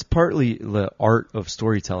it's partly the art of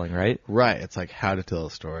storytelling, right? Right. It's like how to tell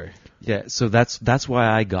a story. Yeah. So that's why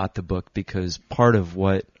I got the book because part of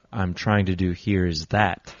what I'm trying to do here is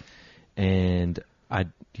that, and it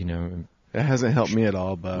hasn't helped me at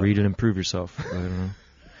all. But read and improve yourself. I don't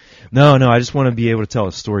know. No. I just want to be able to tell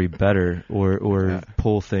a story better or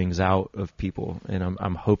pull things out of people, and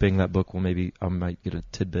I'm hoping that book will I might get a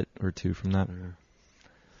tidbit or two from that.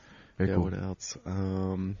 Very cool. What else?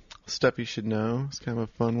 Stuff You Should Know. It's kind of a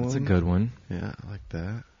fun one. It's a good one. Yeah, I like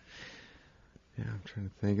that. Yeah, I'm trying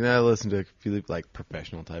to think. And I listen to a few like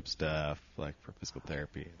professional type stuff, like for physical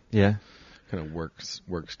therapy. Yeah. Kind of work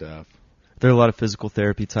stuff. There are a lot of physical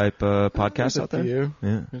therapy type podcasts out there.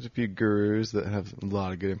 Yeah. There's a few gurus that have a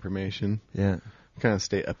lot of good information. Yeah. Kind of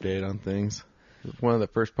stay updated on things. One of the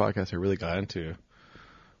first podcasts I really got into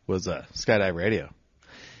was Skydive Radio.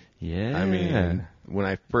 Yeah. I mean, when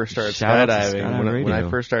I first started skydiving,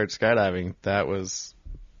 that was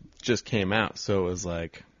just came out, so it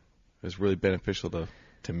was really beneficial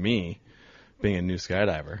to me being a new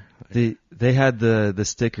skydiver. They had the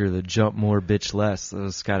sticker, the jump more, bitch less. That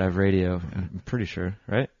was Skydive Radio. I'm pretty sure,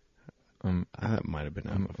 right? That might have been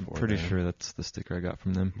out before. I'm pretty sure that's the sticker I got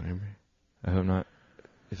from them. Maybe. I hope not.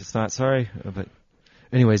 If it's not, sorry. But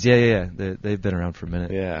anyways, yeah. They've been around for a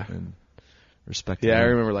minute. Yeah. And respect. Yeah, I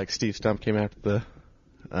remember like Steve Stump came out to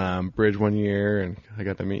bridge one year, and I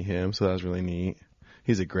got to meet him, so that was really neat.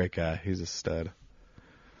 He's a great guy. He's a stud.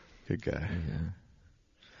 Good guy. Yeah.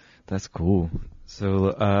 That's cool.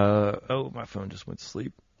 So, my phone just went to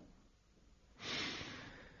sleep.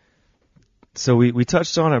 So we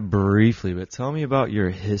touched on it briefly, but tell me about your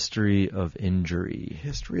history of injury.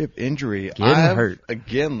 History of injury. Getting hurt.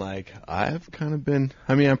 Again, I've kind of been,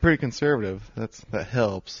 I'm pretty conservative. That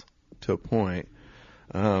helps to a point.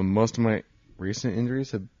 Most of my recent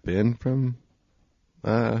injuries have been from,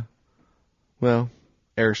 air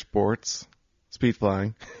sports, speed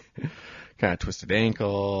flying, kind of twisted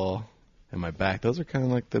ankle, and my back. Those are kind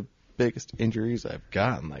of like the biggest injuries I've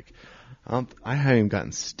gotten. I haven't even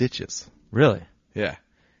gotten stitches. Really? Yeah.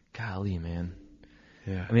 Golly, man.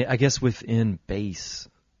 Yeah. I mean, I guess within base,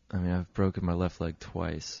 I've broken my left leg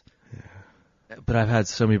twice. Yeah. But I've had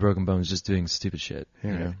so many broken bones just doing stupid shit.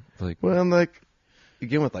 Yeah. You know?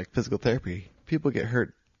 Again, with physical therapy, people get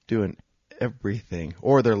hurt doing everything,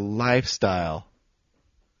 or their lifestyle.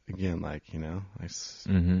 Again,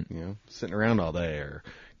 sitting around all day, or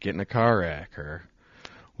getting in a car wreck, or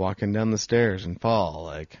walking down the stairs and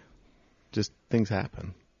fall. Just things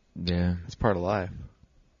happen. Yeah. It's part of life.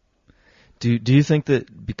 Do you think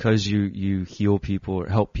that because you heal people or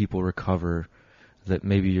help people recover, that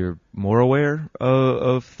maybe you're more aware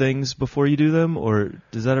of things before you do them, or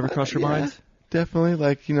does that ever cross your mind? Definitely.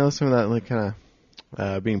 Some of that, kind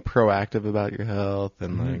of being proactive about your health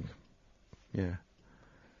and,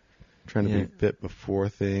 trying to be fit before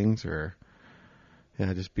things, or,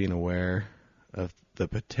 just being aware of the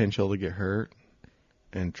potential to get hurt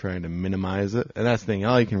and trying to minimize it. And that's the thing.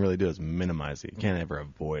 All you can really do is minimize it. You can't ever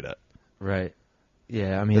avoid it. Right.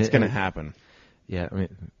 Yeah, it's going to happen. Yeah,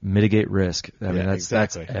 mitigate risk.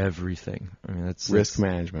 That's everything. That's risk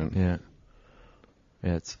management. Yeah.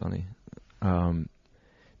 Yeah, it's funny.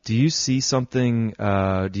 Do you see something?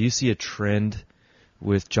 Do you see a trend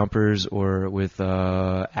with jumpers or with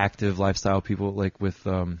active lifestyle people?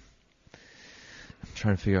 I'm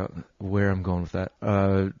trying to figure out where I'm going with that.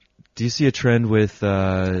 Do you see a trend with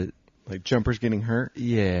jumpers getting hurt?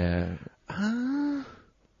 Yeah.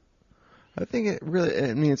 I think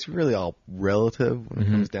it's really all relative when it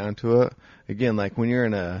comes down to it. Again, when you're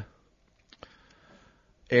in a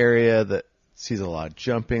area that sees a lot of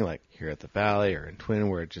jumping, like here at the Valley or in Twin,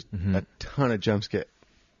 where just a ton of jumps get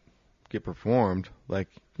performed,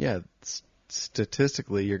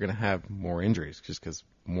 statistically you're going to have more injuries just because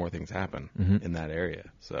more things happen in that area.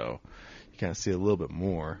 So you kind of see a little bit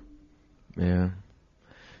more. Yeah.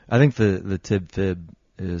 I think the tib fib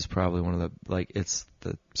is probably one of the, it's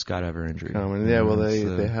the skydiver injury. Common. Yeah, well,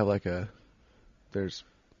 they have there's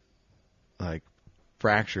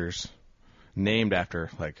fractures named after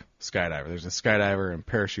skydiver. There's a skydiver and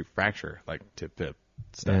parachute fracture, tib fib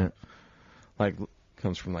stuff. Yeah.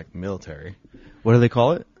 Comes from military. What do they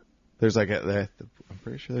call it? There's I'm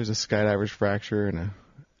pretty sure there's a skydiver's fracture and a.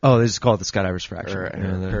 Oh, they just call it the skydiver's fracture. Or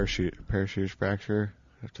a parachute's fracture.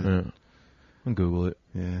 I'll Google it.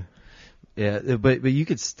 Yeah. Yeah, but you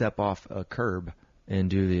could step off a curb and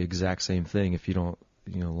do the exact same thing if you don't,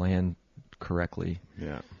 land correctly.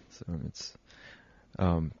 Yeah. So it's,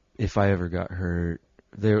 if I ever got hurt,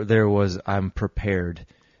 I'm prepared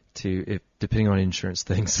to, if depending on insurance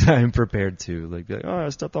things, I'm prepared to be like, I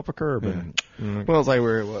stepped off a curb. Yeah. Well, it's we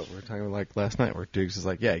were talking about last night where Dukes is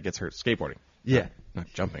he gets hurt skateboarding. Yeah. Not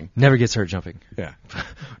jumping. Never gets hurt jumping. Yeah.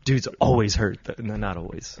 Dude's always hurt. No, not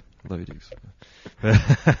always. Love you, Dukes.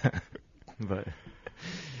 But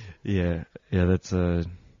yeah, that's I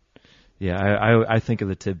think of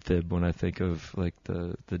the tib fib when I think of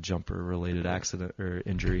the jumper related accident or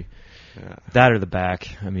injury. Yeah. That or the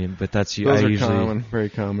back. But that's those are usually common, very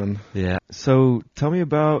common. Yeah. So tell me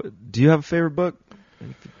about. Do you have a favorite book?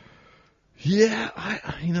 Yeah,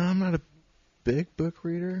 I'm not a big book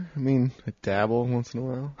reader. I dabble once in a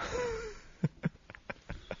while.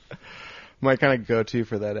 My kind of go-to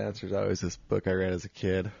for that answer is always this book I read as a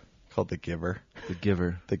kid called The Giver. The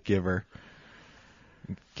Giver. The Giver.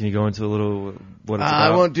 Can you go into a little what it's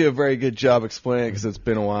about? I won't do a very good job explaining it because it's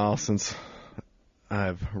been a while since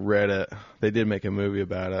I've read it. They did make a movie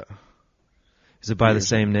about it. Is it by the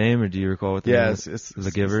same name, or do you recall what the name is? It's The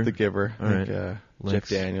Giver? It's The Giver. All right. Jeff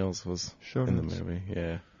Daniels was in the movie,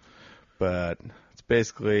 yeah. But it's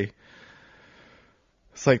basically,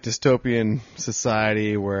 it's dystopian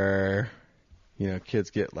society where, kids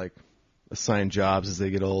get assigned jobs as they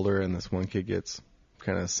get older, and this one kid gets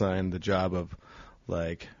kind of assigned the job of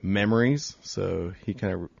memories. So he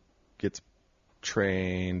kind of gets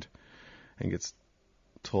trained and gets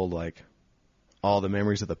told all the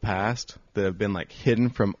memories of the past that have been like hidden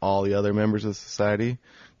from all the other members of society.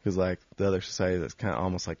 Because like the other society that's kind of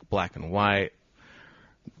almost like black and white,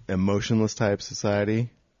 emotionless type society.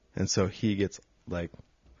 And so he gets like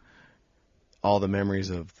all the memories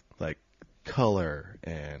of like color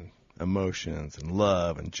and emotions and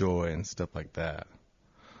love and joy and stuff like that.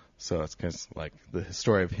 So it's kind of like the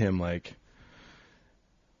story of him like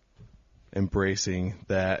embracing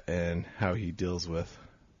that and how he deals with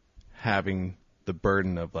having the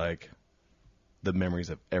burden of like the memories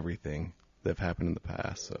of everything that have happened in the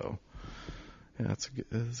past. So yeah, it's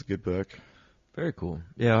a good book. Very cool.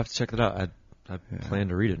 Yeah, I'll have to check it out. I plan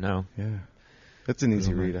to read it now. Yeah. It's an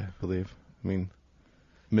easy read, I believe. I mean,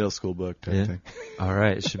 middle school book type thing. All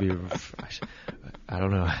right. It should be, I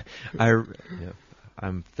don't know.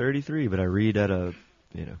 I'm 33, but I read at a,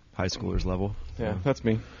 high schooler's level. Yeah, that's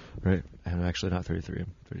me. Right. I'm actually not 33.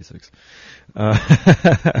 I'm 36.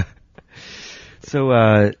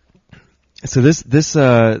 So this,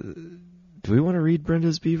 do we want to read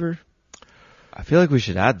Brenda's Beaver? I feel like we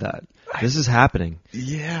should add that. This is happening.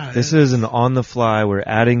 Yeah. This is an on the fly. We're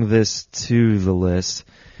adding this to the list.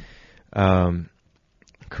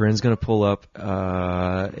 Corinne's going to pull up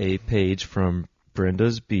a page from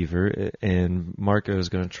Brenda's Beaver, and Marco is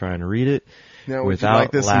going to try and read it now, without would you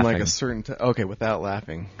like this laughing. in like a certain okay, without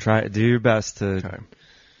laughing. Do your best to. Okay.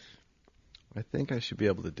 I think I should be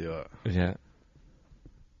able to do it. Yeah.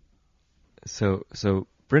 So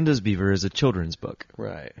Brenda's Beaver is a children's book,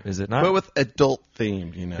 right? Is it not? But with adult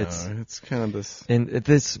themed, it's kind of this. And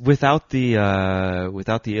this without the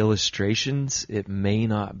illustrations, it may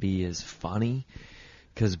not be as funny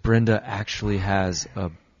because Brenda actually has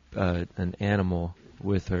an animal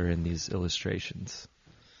with her in these illustrations.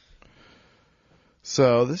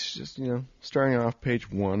 So this is just starting off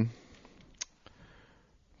page 1.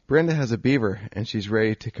 Brenda has a beaver and she's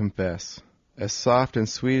ready to confess. As soft and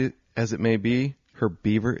sweet as it may be, her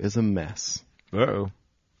beaver is a mess. Uh-oh.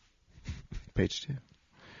 Page 2.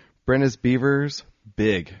 Brenda's beaver's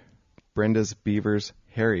big. Brenda's beaver's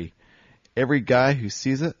hairy. Every guy who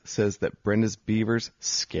sees it says that Brenda's beaver's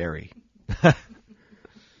scary. Do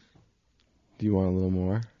you want a little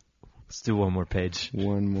more? Let's do one more page.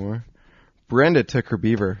 One more. Brenda took her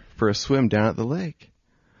beaver for a swim down at the lake.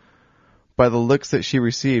 By the looks that she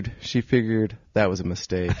received, she figured that was a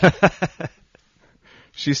mistake.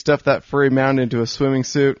 She stuffed that furry mound into a swimming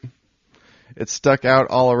suit. It stuck out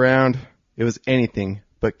all around. It was anything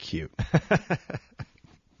but cute.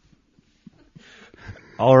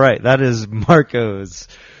 All right, that is Marco's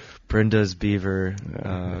Brenda's Beaver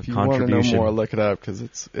if you contribution. want to know more, look it up because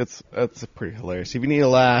it's pretty hilarious. If you need a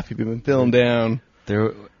laugh, if you've been feeling down,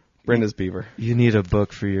 Brenda's Beaver. You need a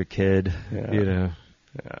book for your kid, Yeah.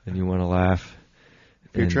 and you want to laugh.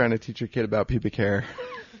 If you're trying to teach your kid about pubic hair,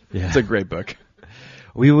 Yeah. it's a great book.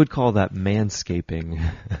 We would call that manscaping.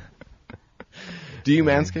 Do you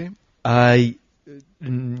manscape?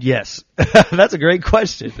 Yes. That's a great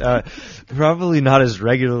question. Probably not as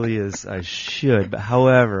regularly as I should, but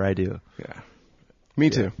however, I do. Yeah. Me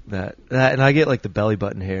too. That and I get like the belly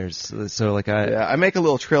button hairs. So like I make a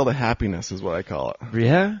little trail to happiness is what I call it.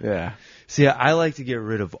 Yeah? Yeah. See, I like to get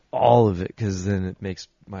rid of all of it because then it makes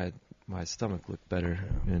my stomach look better.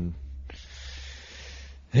 And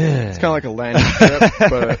it's kind of like a landing strip,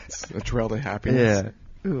 but it's a trail to happiness.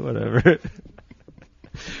 Yeah. Whatever.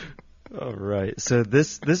 All right. So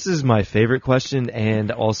this is my favorite question, and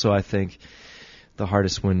also I think the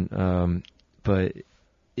hardest one. But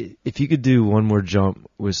if you could do one more jump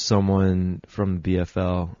with someone from the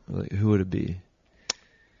BFL, like, who would it be?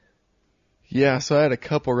 Yeah. So I had a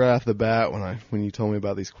couple right off the bat when you told me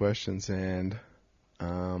about these questions, and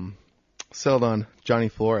settled on Johnny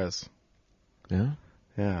Flores. Yeah.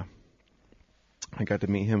 Yeah. I got to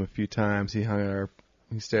meet him a few times. He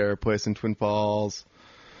stayed at our place in Twin Falls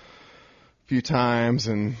a few times,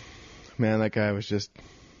 and man, that guy was just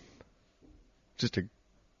a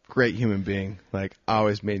great human being. Like,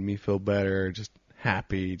 always made me feel better, just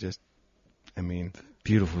happy,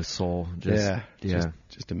 Beautiful soul.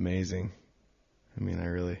 Just amazing. I mean, I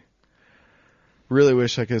really, really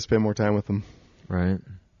wish I could spend more time with him. Right.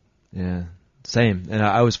 Yeah. Same. And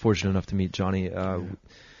I was fortunate enough to meet Johnny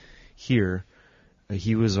here.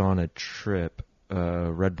 He was on a trip.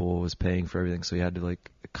 Red Bull was paying for everything, so he had to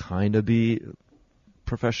like kind of be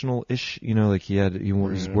professional-ish. Like he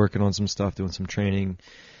was working on some stuff, doing some training.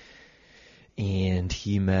 And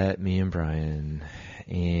he met me and Brian,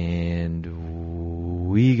 and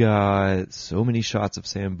we got so many shots of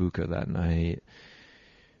Sambuca that night.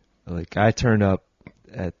 Like, I turned up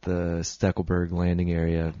at the Steckelberg landing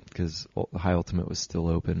area because the High Ultimate was still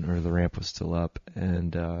open, or the ramp was still up,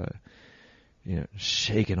 and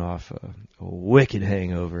shaking off a wicked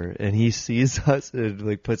hangover, and he sees us and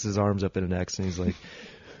like puts his arms up in an X, and he's like,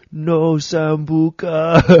 "No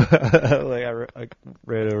Sambuca." I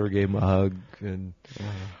ran over, gave him a hug, and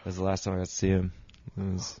that was the last time I got to see him.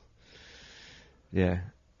 It was,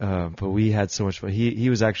 but we had so much fun. He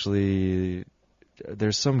was actually,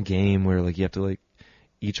 there's some game where like you have to like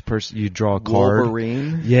each person you draw a card.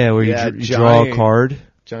 Wolverine. Yeah, where you draw a card.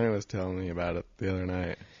 Johnny was telling me about it the other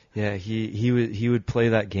night. Yeah, he would play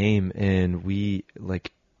that game, and we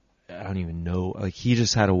like, I don't even know, like he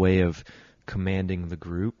just had a way of commanding the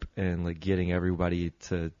group and like getting everybody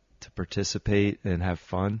to participate and have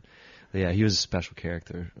fun. Yeah, he was a special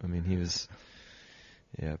character. I mean, he was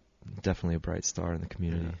definitely a bright star in the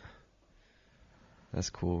community. Yeah. That's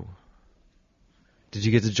cool. Did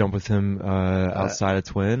you get to jump with him outside of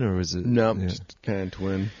Twin, or was it? No, just kind of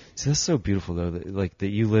Twin. See, that's so beautiful though, that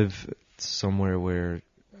you live somewhere where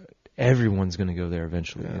everyone's going to go there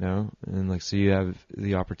eventually, and like so you have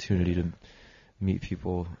the opportunity to meet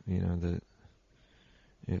people, that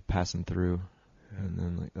passing through, and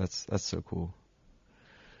then like that's so cool.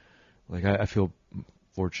 Like I feel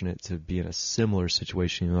fortunate to be in a similar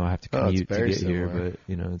situation, even though I have to commute to get here, but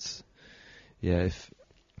it's if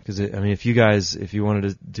you wanted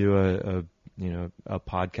to do a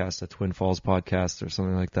podcast, a Twin Falls podcast or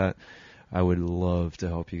something like that, I would love to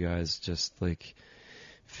help you guys just like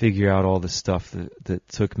figure out all the stuff that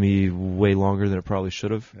took me way longer than it probably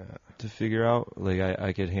should have to figure out. Like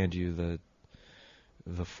I could hand you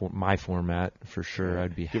my format for sure.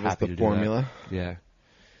 I'd be Give happy us the to formula. do that.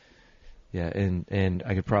 Yeah, and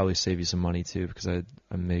I could probably save you some money too, because I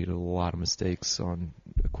made a lot of mistakes on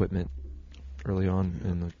equipment early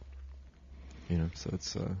on, and so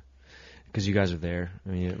it's because you guys are there.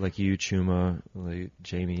 I mean, like you, Chuma, like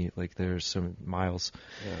Jamie, like there's some Miles.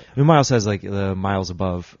 Yeah. I mean, Miles has like the Miles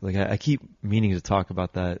Above. Like I keep meaning to talk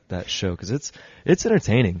about that show because it's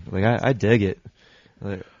entertaining. Like I dig it.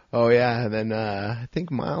 Like, oh yeah, and then I think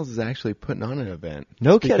Miles is actually putting on an event.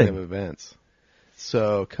 No Speaking kidding. of events.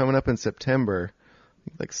 So coming up in September,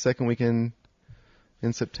 like second weekend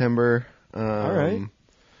in September. All right.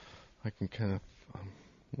 I can kind of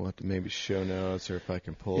we'll have to maybe show notes, or if I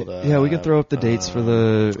can pull it up. Yeah, we can throw up the dates for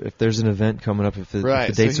if there's an event coming up, if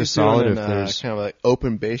the dates are solid. If there's kind of like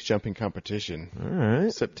open base jumping competition. All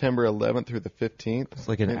right. September 11th through the 15th. It's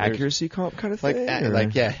like an accuracy comp kind of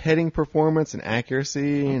thing? Heading performance and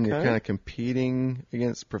accuracy, and you're Okay. kind of competing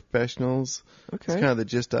against professionals. Okay. It's kind of the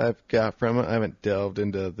gist I've got from it. I haven't delved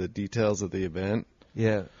into the details of the event.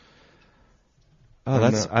 Yeah. Oh,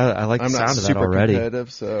 I like the I'm sound not of that super already.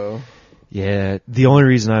 competitive, so Yeah, the only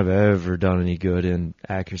reason I've ever done any good in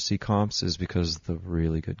accuracy comps is because the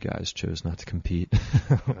really good guys chose not to compete.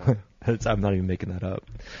 I'm not even making that up.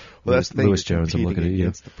 Well, that's the thing, Lewis Jones, I'm looking at you.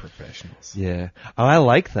 against the professionals. Yeah. Oh, I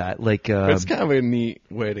like that. Like, But it's kind of a neat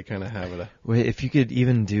way to kind of have it. if you could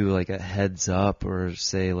even do like a heads up, or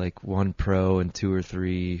say like one pro and 2 or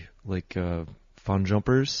 3 like fun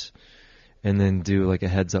jumpers, and then do like a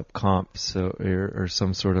heads up comp, so or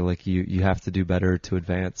some sort of like you have to do better to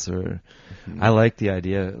advance, or I like the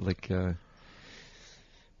idea. Like,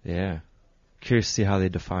 curious to see how they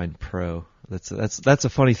define pro. That's a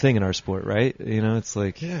funny thing in our sport, right? It's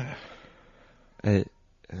like I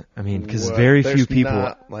mean, because very few people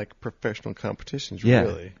not like professional competitions. Yeah.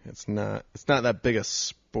 Really, it's not that big a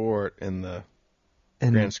sport in the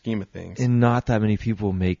grand scheme of things. And not that many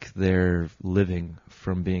people make their living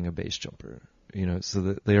from being a base jumper, so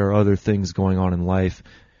that there are other things going on in life,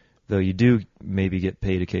 though you do maybe get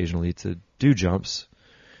paid occasionally to do jumps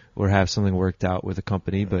or have something worked out with a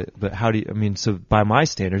company, but how do you, I mean, so by my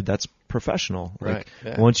standard, that's professional. Right. Like,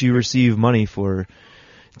 Yeah. once you receive money for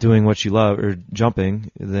doing what you love or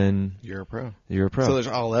jumping, then You're a pro. you're a pro. So there's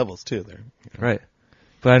all levels too there. Right.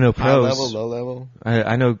 But I know High pros. level, low level.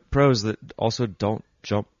 I know pros that also don't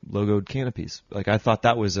jump logoed canopies. Like, I thought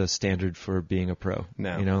that was a standard for being a pro.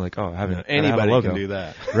 No. Like, I have Anybody a logo. can do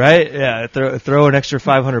that. Right? Yeah. Throw an extra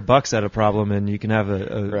 $500 at a problem, and you can have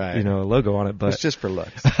a Right. a logo on it. But It's just for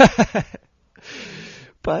looks.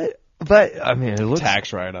 but I mean, it looks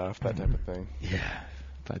Tax write off, that type of thing. Yeah.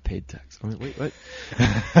 If I paid tax. Wait, what?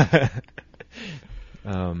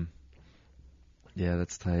 Yeah,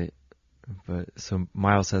 that's tight. But so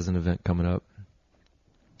Miles has an event coming up.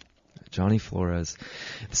 Johnny Flores.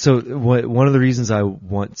 So one of the reasons I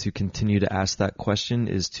want to continue to ask that question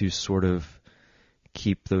is to sort of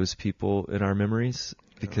keep those people in our memories,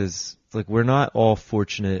 because like we're not all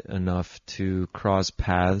fortunate enough to cross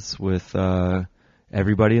paths with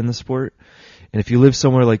everybody in the sport. And if you live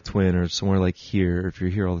somewhere like Twin or somewhere like here, if you're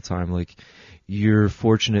here all the time, like you're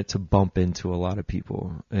fortunate to bump into a lot of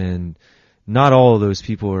people, and not all of those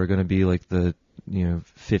people are going to be like the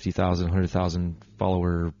 50,000, 100,000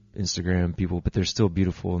 follower Instagram people, but they're still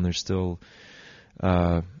beautiful and they're still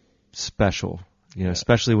special.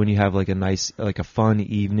 Especially when you have like a nice, like a fun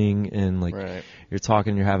evening and like you're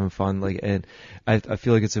talking, you're having fun. Like, and I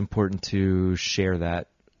feel like it's important to share that,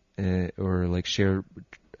 or like share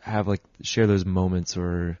those moments,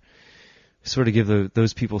 or sort of give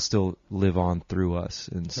those people still live on through us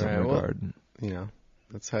in some regard. Well,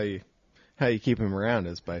 that's how you keep them around,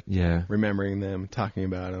 is by remembering them, talking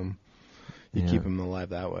about them. You keep them alive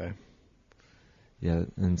that way. Yeah,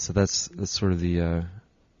 and so that's sort of the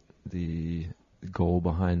goal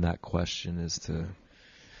behind that question, is to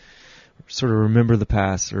sort of remember the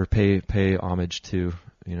past, or pay homage to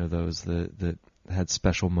those that had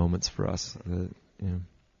special moments for us.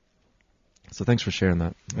 So thanks for sharing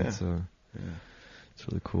that. It's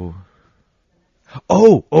really cool.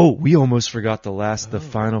 Oh, we almost forgot the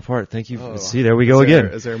final part. Thank you. See, there we go again.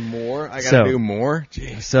 Is there more? I gotta do more?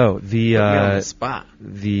 Jeez. So Put me on the spot.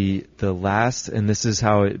 The last, and this is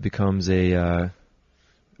how it becomes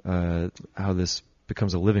how this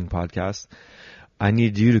becomes a living podcast. I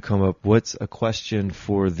need you to come up. What's a question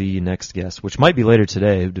for the next guest, which might be later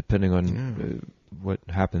today, depending on what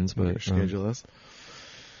happens. But schedule us.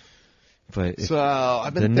 But so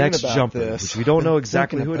I've been the thinking next about jumper, this, which we don't know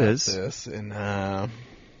exactly who it is, and kind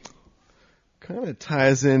of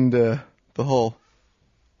ties into the whole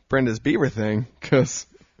Brenda's Beaver thing, because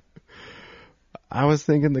I was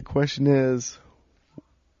thinking the question is,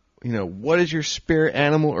 what is your spirit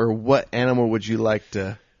animal, or what animal would you like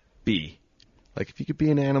to be? Like, if you could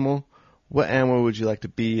be an animal, what animal would you like to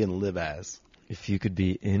be and live as? If you could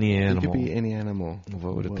be any animal. If you could be any animal.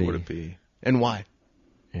 What would it be? And why?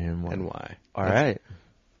 And why? And why? All right.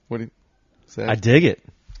 What do you say? I dig it.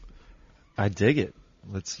 Do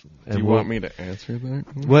you want me to answer that?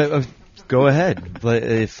 Well, go ahead. But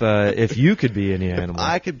if you could be any animal. If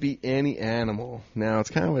I could be any animal. Now, it's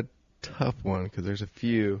kind of a tough one, because there's a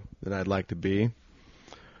few that I'd like to be.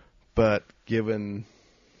 But given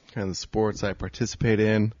kind of the sports I participate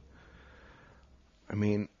in, I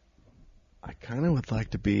mean, I kind of would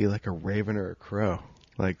like to be like a raven or a crow.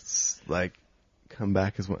 Like come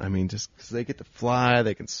back as one. I mean, just because they get to fly,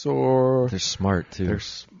 they can soar. They're smart, too. They're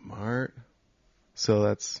smart. So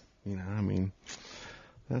that's,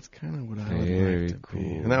 that's kind of what I would like to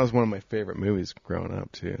be. And that was one of my favorite movies growing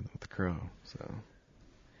up, too, with the crow. So.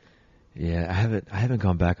 Yeah, I haven't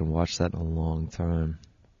gone back and watched that in a long time.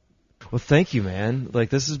 Well, thank you, man. Like,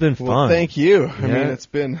 this has been fun. Well, thank you. I mean, it's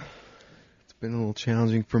been a little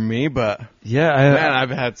challenging for me, but man,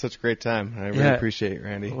 I've had such a great time. I really appreciate it,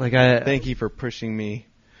 Randy. Thank you for pushing me.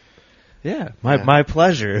 Yeah, my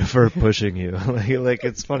pleasure for pushing you. like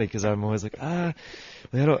it's funny, because I'm always like,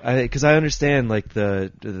 because I understand like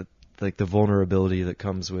the vulnerability that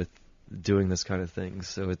comes with doing this kind of thing.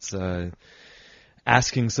 So it's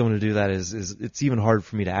asking someone to do that is it's even hard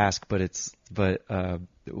for me to ask, but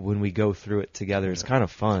when we go through it together, it's kind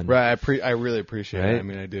of fun. Right. I really appreciate it. I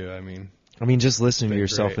mean, I do. I mean, just listening to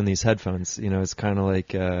yourself in these headphones, it's kind of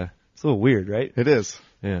like it's a little weird, right? It is.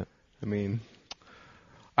 Yeah. I mean,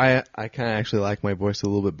 I kind of actually like my voice a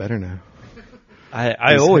little bit better now.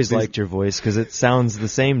 I always liked your voice, because it sounds the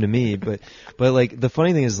same to me, but like the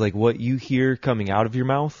funny thing is, like, what you hear coming out of your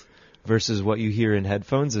mouth versus what you hear in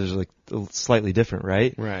headphones is like slightly different,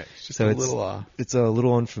 right? Right. It's just a little it's a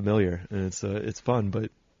little unfamiliar, and it's fun, but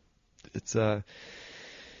it's there's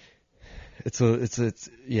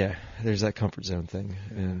that comfort zone thing.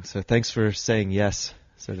 And so thanks for saying yes,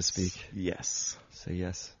 so to speak. Yes. Say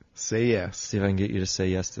yes. Say yes. See if I can get you to say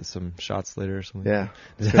yes to some shots later or something. Yeah.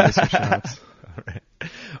 Let's go to some shots.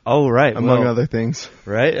 All right. Among other things.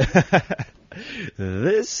 Right?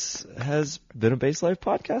 This has been a Base Life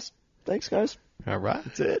podcast. Thanks, guys. All right.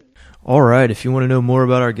 That's it. All right. If you want to know more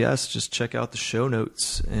about our guests, just check out the show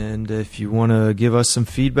notes. And if you want to give us some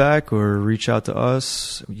feedback or reach out to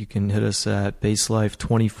us, you can hit us at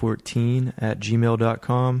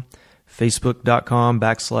baselife2014@gmail.com,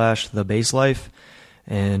 facebook.com/thebaselife,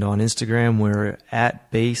 and on Instagram, we're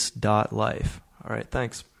at base.life. All right.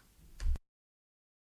 Thanks.